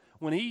 91,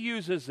 when he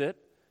uses it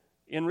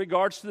in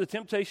regards to the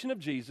temptation of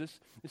Jesus,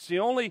 it's the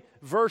only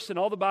verse in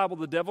all the Bible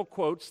the devil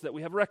quotes that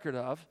we have record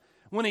of.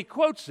 When he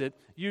quotes it,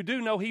 you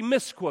do know he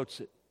misquotes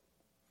it.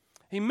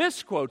 He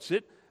misquotes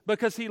it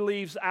because he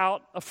leaves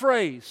out a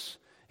phrase.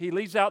 He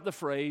leaves out the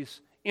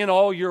phrase, in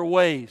all your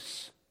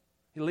ways.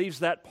 He leaves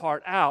that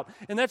part out.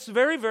 And that's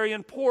very, very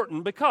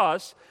important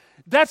because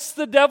that's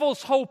the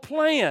devil's whole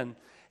plan.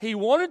 He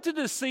wanted to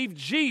deceive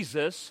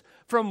Jesus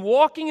from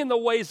walking in the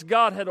ways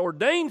God had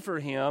ordained for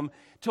him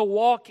to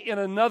walk in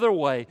another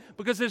way.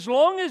 Because as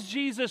long as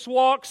Jesus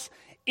walks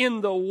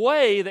in the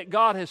way that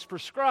God has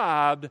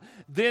prescribed,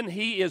 then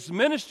he is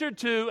ministered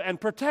to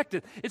and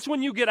protected. It's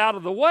when you get out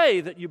of the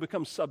way that you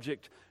become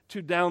subject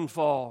to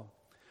downfall.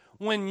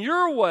 When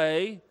your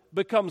way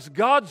becomes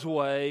God's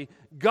way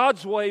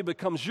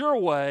becomes your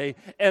way,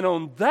 and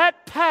on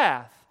that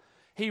path,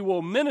 He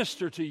will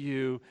minister to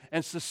you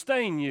and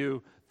sustain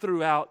you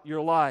throughout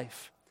your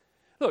life.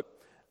 Look,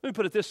 let me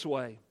put it this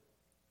way.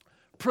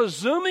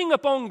 Presuming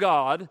upon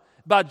God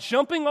by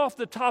jumping off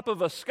the top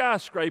of a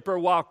skyscraper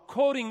while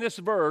quoting this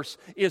verse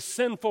is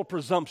sinful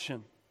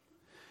presumption.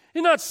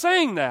 He's not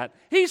saying that.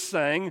 He's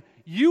saying,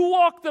 you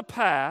walk the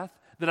path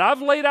that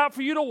I've laid out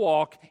for you to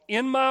walk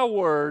in my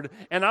word,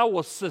 and I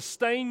will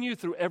sustain you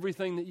through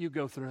everything that you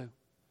go through.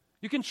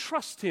 You can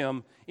trust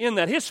Him in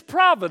that. His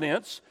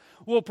providence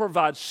will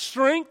provide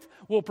strength,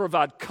 will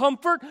provide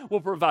comfort,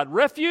 will provide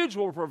refuge,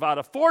 will provide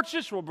a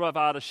fortress, will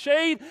provide a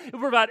shade. It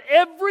will provide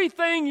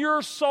everything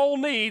your soul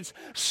needs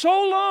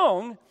so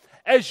long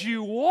as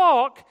you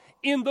walk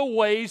in the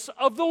ways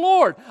of the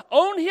Lord.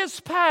 On His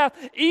path,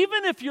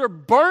 even if you're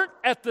burnt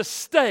at the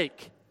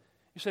stake.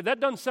 You say, that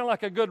doesn't sound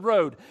like a good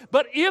road.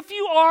 But if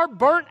you are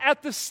burnt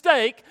at the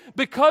stake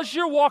because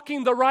you're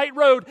walking the right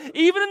road,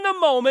 even in the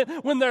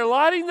moment when they're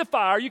lighting the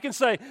fire, you can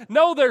say,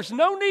 no, there's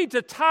no need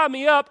to tie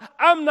me up.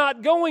 I'm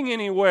not going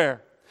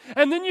anywhere.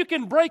 And then you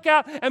can break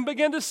out and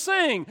begin to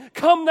sing,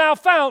 come thou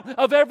fount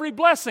of every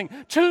blessing,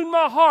 tune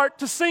my heart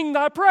to sing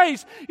thy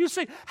praise. You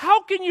say,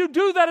 how can you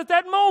do that at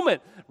that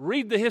moment?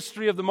 Read the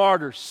history of the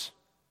martyrs.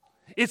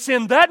 It's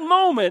in that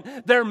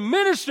moment they're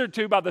ministered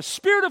to by the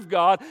Spirit of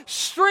God,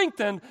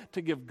 strengthened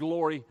to give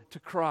glory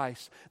to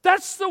Christ.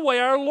 That's the way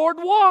our Lord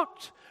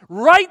walked,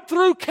 right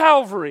through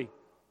Calvary.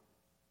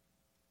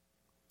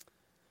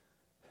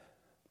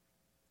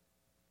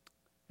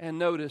 And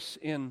notice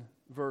in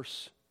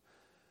verse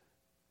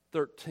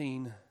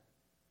 13,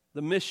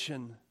 the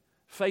mission,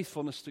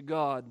 faithfulness to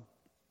God,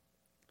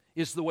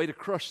 is the way to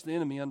crush the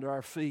enemy under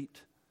our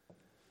feet.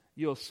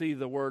 You'll see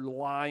the word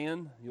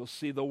lion, you'll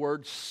see the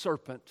word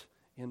serpent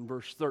in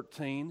verse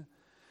 13.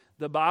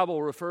 The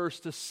Bible refers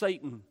to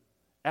Satan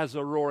as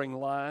a roaring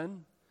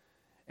lion,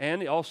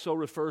 and it also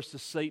refers to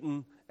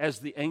Satan as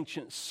the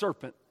ancient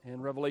serpent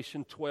in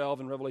Revelation 12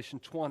 and Revelation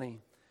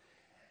 20.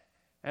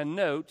 And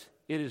note,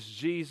 it is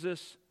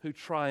Jesus who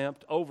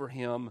triumphed over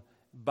him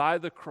by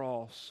the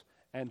cross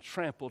and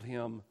trampled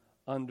him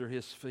under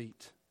His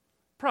feet.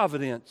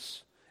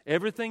 Providence,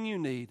 everything you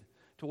need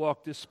to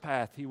walk this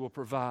path He will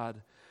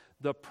provide.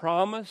 The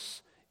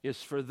promise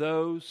is for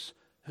those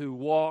who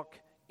walk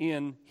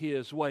in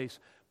His ways.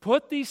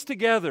 Put these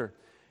together.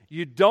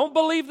 You don't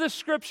believe the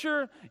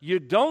Scripture, you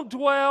don't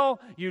dwell,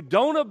 you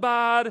don't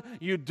abide,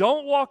 you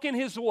don't walk in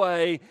His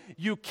way,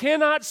 you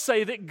cannot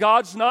say that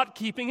God's not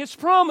keeping His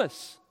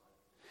promise.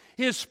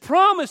 His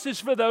promise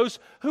is for those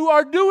who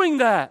are doing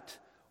that.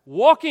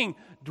 Walking,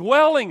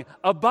 dwelling,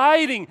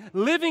 abiding,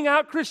 living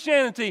out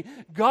Christianity.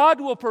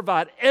 God will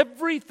provide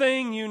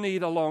everything you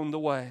need along the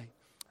way.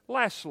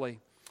 Lastly,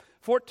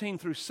 14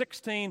 through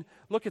 16,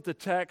 look at the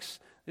text.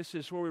 This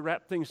is where we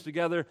wrap things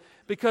together.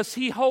 Because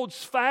He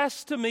holds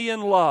fast to me in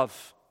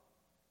love,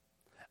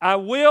 I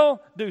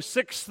will do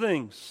 6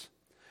 things.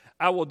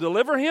 I will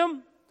deliver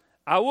him.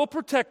 I will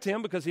protect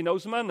him because he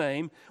knows my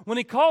name. When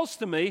he calls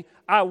to me,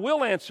 I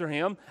will answer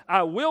him.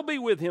 I will be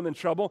with him in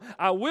trouble.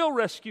 I will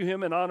rescue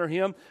him and honor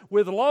him.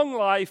 With long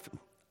life,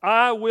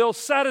 I will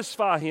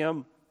satisfy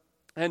him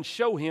and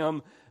show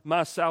him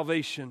my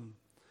salvation.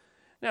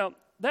 Now,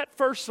 that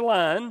first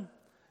line,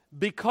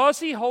 because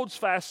he holds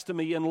fast to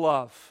me in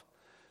love.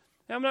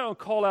 Now, I'm not going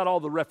to call out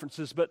all the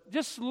references, but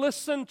just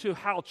listen to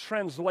how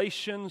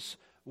translations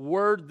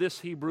word this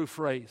Hebrew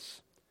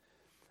phrase.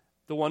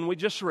 The one we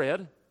just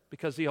read,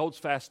 because he holds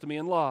fast to me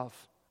in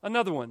love.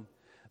 Another one,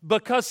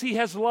 because he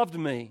has loved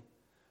me.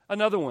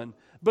 Another one,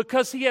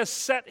 because he has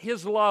set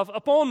his love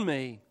upon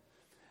me.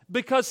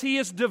 Because he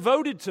is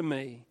devoted to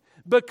me.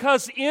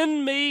 Because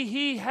in me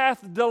he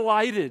hath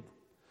delighted.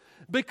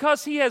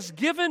 Because he has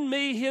given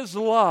me his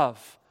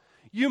love.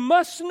 You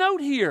must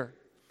note here,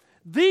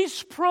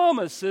 these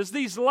promises,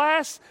 these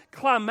last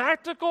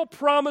climactical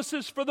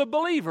promises for the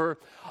believer,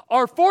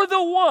 are for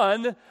the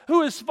one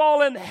who has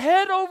fallen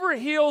head over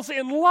heels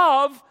in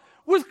love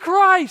with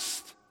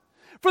Christ.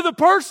 For the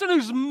person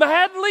who's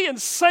madly,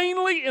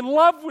 insanely in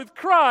love with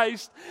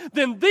Christ,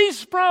 then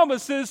these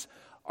promises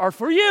are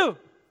for you.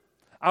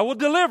 I will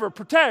deliver,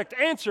 protect,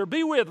 answer,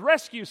 be with,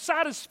 rescue,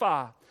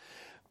 satisfy.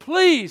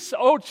 Please,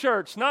 oh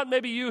church, not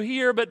maybe you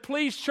here, but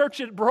please,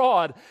 church at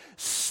Broad,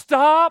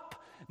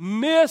 stop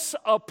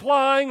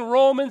misapplying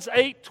Romans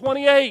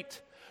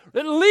 8:28.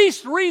 At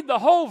least read the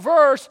whole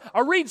verse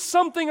or read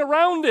something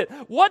around it.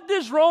 What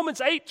does Romans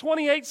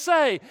 8:28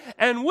 say?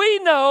 And we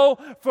know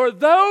for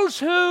those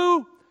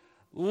who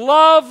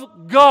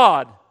love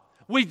God.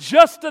 We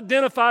just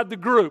identified the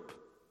group.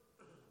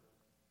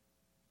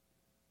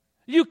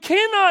 You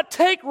cannot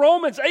take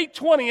Romans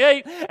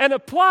 8:28 and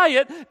apply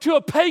it to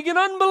a pagan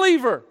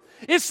unbeliever.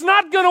 It's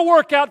not going to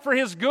work out for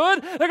his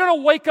good. They're going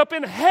to wake up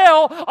in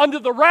hell under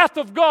the wrath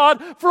of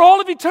God for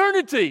all of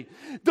eternity.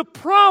 The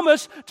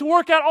promise to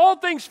work out all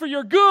things for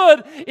your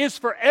good is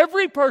for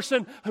every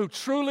person who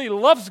truly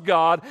loves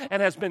God and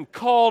has been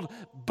called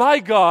by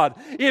God.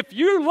 If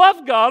you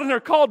love God and are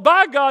called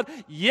by God,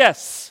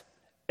 yes,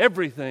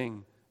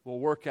 everything will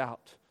work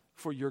out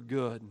for your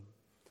good.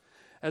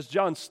 As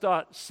John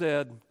Stott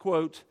said,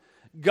 quote,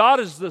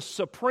 God is the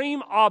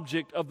supreme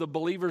object of the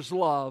believer's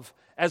love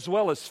as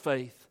well as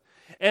faith.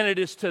 And it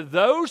is to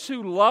those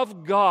who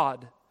love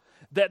God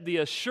that the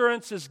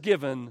assurance is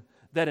given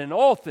that in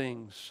all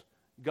things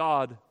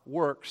God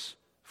works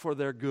for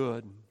their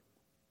good. One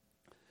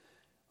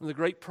of the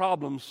great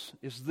problems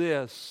is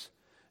this.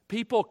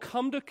 People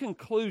come to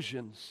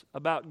conclusions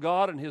about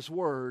God and His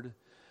Word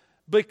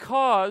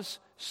because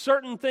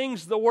certain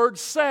things the Word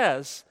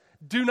says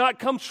do not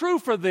come true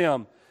for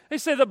them. They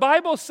say, the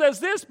Bible says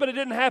this, but it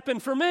didn't happen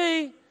for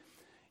me.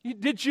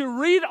 Did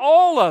you read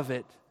all of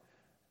it?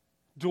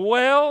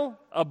 Dwell,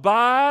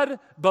 abide,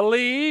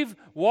 believe,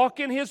 walk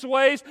in His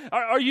ways.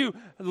 Are you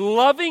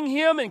loving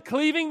Him and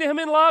cleaving to Him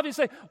in love? You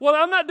say, well,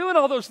 I'm not doing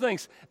all those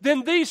things.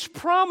 Then these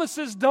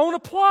promises don't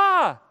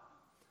apply.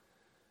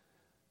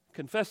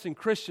 Confessing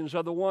Christians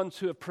are the ones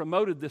who have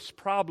promoted this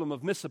problem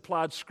of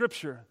misapplied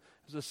Scripture.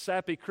 There's a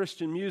sappy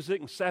Christian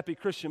music and sappy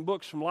Christian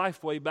books from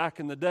Lifeway back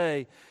in the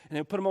day, and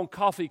they put them on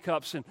coffee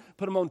cups and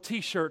put them on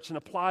T-shirts and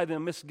apply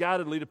them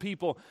misguidedly to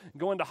people,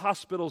 go into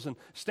hospitals and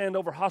stand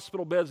over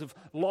hospital beds of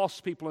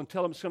lost people and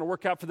tell them it's going to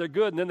work out for their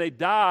good, and then they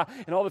die,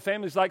 and all the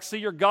family's like, see,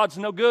 your God's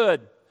no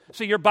good.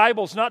 See, your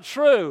Bible's not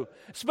true.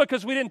 It's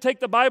because we didn't take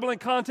the Bible in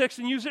context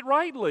and use it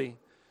rightly.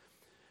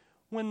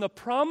 When the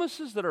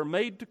promises that are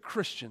made to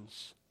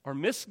Christians are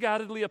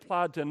misguidedly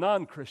applied to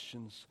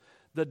non-Christians,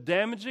 the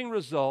damaging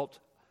result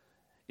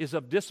is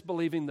of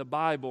disbelieving the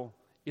Bible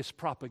is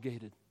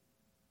propagated.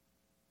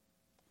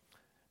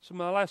 So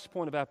my last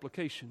point of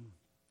application,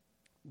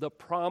 the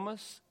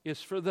promise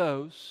is for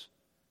those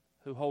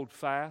who hold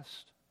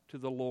fast to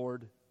the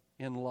Lord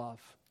in love.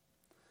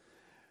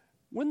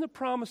 When the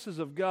promises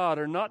of God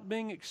are not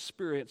being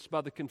experienced by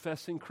the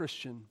confessing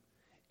Christian,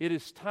 it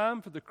is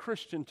time for the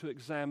Christian to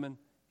examine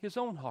his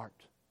own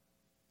heart.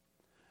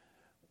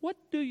 What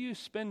do you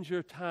spend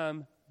your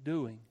time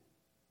doing?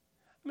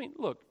 I mean,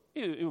 look,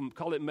 you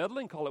call it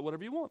meddling, call it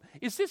whatever you want.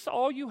 Is this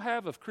all you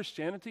have of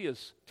Christianity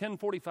is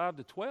 10:45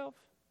 to 12?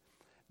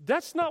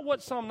 That's not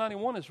what Psalm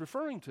 91 is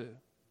referring to.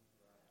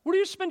 Where do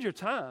you spend your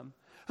time?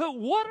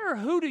 What or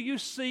who do you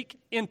seek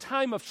in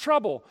time of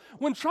trouble?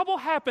 When trouble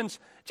happens,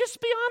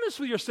 just be honest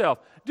with yourself.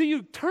 Do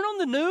you turn on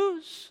the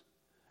news?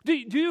 Do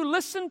you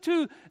listen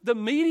to the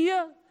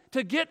media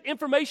to get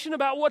information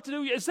about what to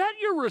do? Is that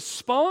your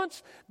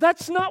response?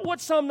 That's not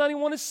what Psalm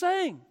 91 is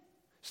saying.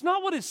 It's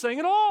not what it's saying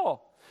at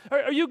all.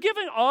 Are you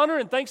giving honor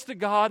and thanks to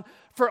God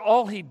for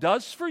all He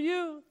does for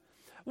you?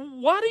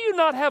 Why do you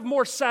not have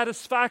more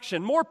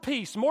satisfaction, more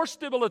peace, more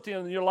stability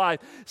in your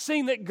life,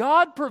 seeing that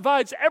God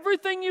provides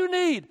everything you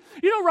need?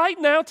 You know, right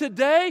now,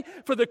 today,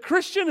 for the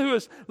Christian who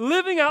is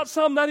living out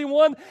Psalm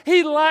 91,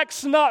 he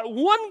lacks not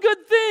one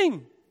good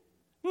thing.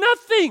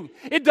 Nothing.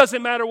 It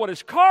doesn't matter what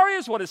his car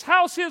is, what his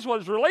house is,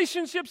 what his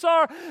relationships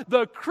are.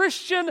 The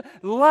Christian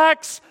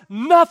lacks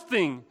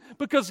nothing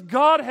because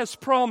God has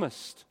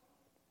promised.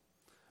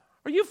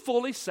 Are you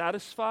fully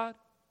satisfied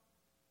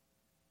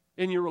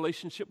in your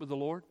relationship with the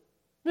Lord?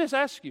 Let me just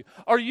ask you,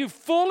 are you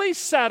fully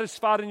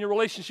satisfied in your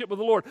relationship with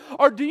the Lord?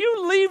 Or do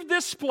you leave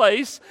this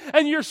place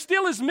and you're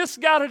still as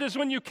misguided as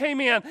when you came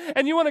in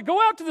and you want to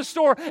go out to the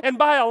store and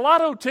buy a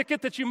lotto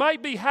ticket that you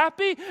might be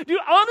happy? Do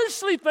you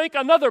honestly think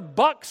another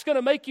buck's going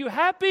to make you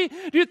happy?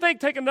 Do you think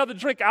taking another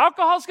drink of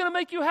alcohol is going to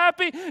make you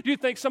happy? Do you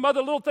think some other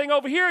little thing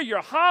over here,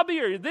 your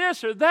hobby or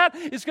this or that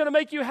is going to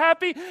make you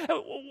happy?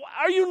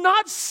 Are you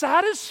not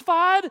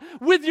satisfied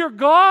with your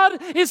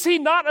God? Is He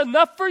not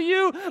enough for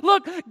you?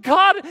 Look,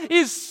 God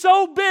is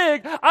so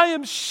big, I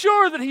am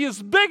sure that He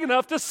is big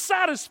enough to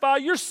satisfy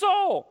your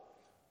soul.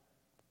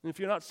 And if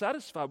you're not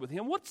satisfied with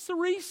Him, what's the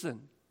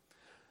reason?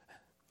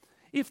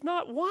 If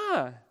not,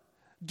 why?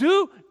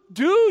 Do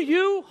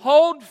you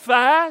hold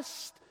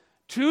fast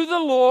to the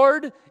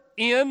Lord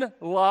in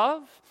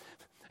love?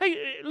 Hey,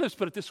 let's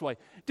put it this way.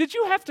 Did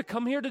you have to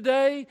come here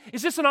today?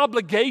 Is this an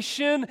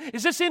obligation?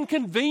 Is this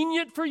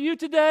inconvenient for you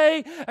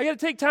today? I got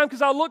to take time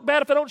because I'll look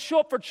bad if I don't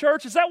show up for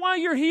church. Is that why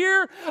you're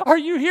here? Are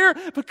you here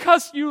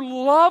because you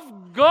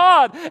love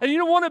God and you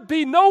don't want to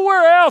be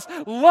nowhere else?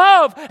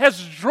 Love has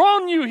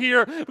drawn you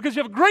here because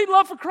you have a great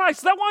love for Christ.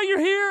 Is that why you're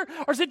here?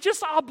 Or is it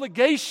just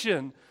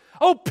obligation?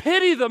 Oh,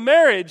 pity the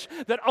marriage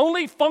that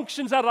only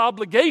functions out of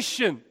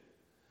obligation.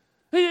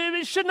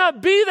 It should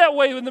not be that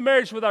way in the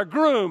marriage with our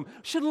groom. We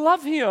should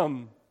love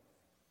him.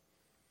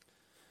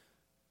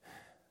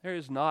 There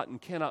is not and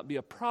cannot be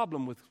a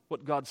problem with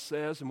what God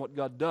says and what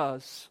God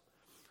does.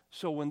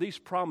 So when these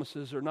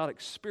promises are not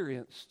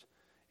experienced,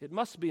 it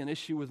must be an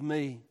issue with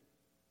me.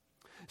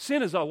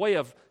 Sin has a way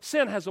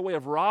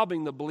of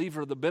robbing the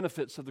believer of the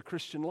benefits of the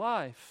Christian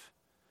life.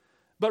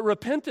 But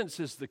repentance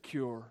is the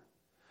cure.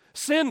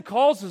 Sin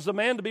causes a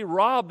man to be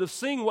robbed of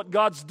seeing what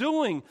God's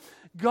doing.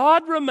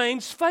 God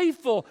remains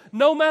faithful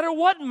no matter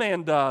what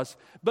man does.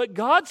 But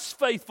God's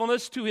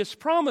faithfulness to His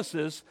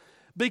promises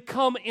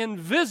become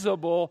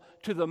invisible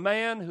to the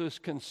man who is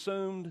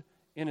consumed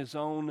in his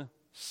own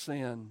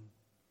sin.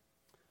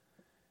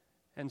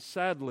 And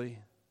sadly,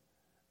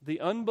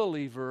 the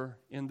unbeliever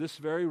in this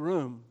very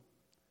room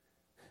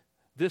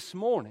this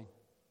morning,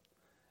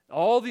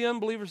 all the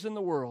unbelievers in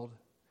the world,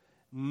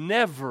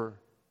 never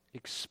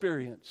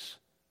experience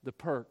the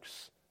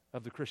perks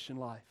of the Christian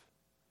life.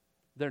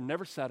 They're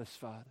never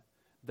satisfied.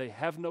 They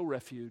have no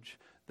refuge.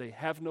 They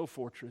have no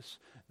fortress.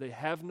 They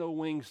have no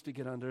wings to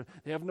get under.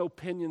 They have no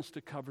pinions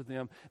to cover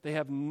them. They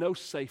have no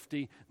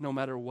safety no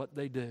matter what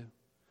they do.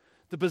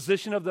 The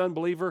position of the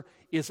unbeliever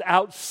is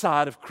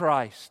outside of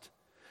Christ.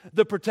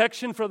 The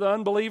protection for the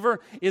unbeliever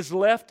is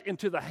left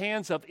into the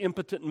hands of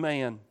impotent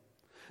man.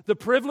 The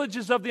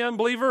privileges of the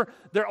unbeliever,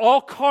 they're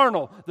all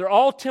carnal. They're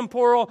all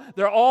temporal.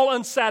 They're all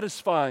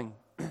unsatisfying.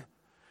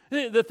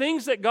 The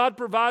things that God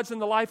provides in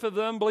the life of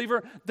the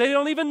unbeliever, they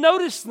don't even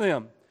notice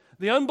them.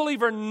 The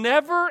unbeliever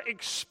never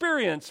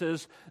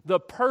experiences the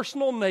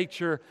personal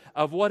nature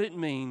of what it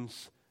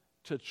means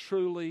to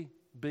truly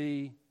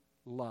be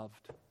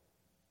loved.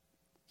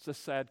 It's a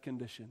sad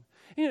condition.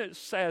 You know, it's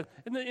sad.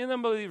 And the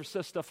unbeliever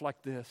says stuff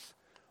like this.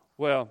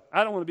 Well,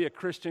 I don't want to be a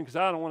Christian because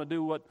I don't want to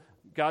do what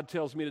God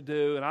tells me to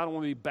do, and I don't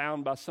want to be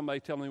bound by somebody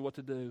telling me what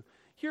to do.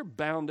 You're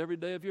bound every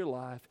day of your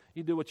life.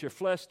 You do what your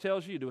flesh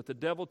tells you. You do what the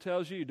devil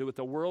tells you. You do what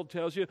the world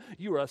tells you.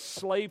 You are a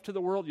slave to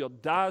the world. You'll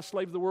die a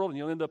slave to the world, and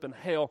you'll end up in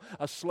hell,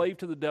 a slave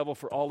to the devil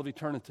for all of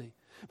eternity.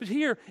 But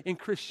here in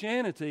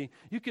Christianity,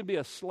 you can be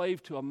a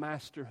slave to a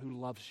master who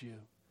loves you.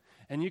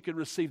 And you can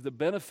receive the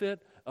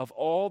benefit of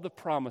all the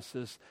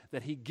promises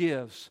that He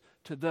gives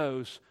to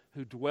those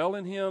who dwell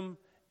in Him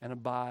and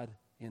abide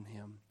in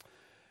Him.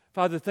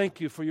 Father, thank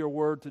you for your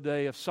word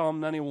today of Psalm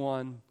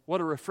 91.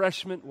 What a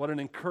refreshment, what an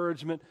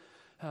encouragement.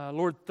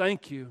 Lord,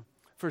 thank you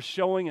for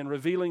showing and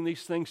revealing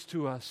these things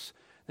to us,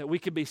 that we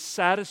could be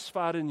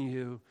satisfied in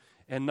you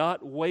and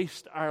not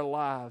waste our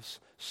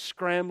lives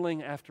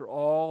scrambling after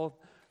all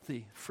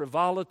the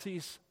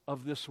frivolities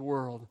of this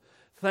world.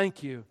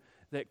 Thank you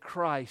that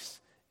Christ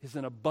is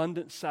an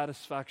abundant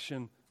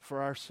satisfaction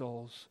for our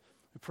souls.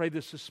 We pray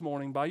this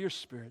morning by your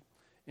Spirit.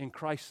 In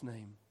Christ's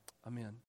name, amen.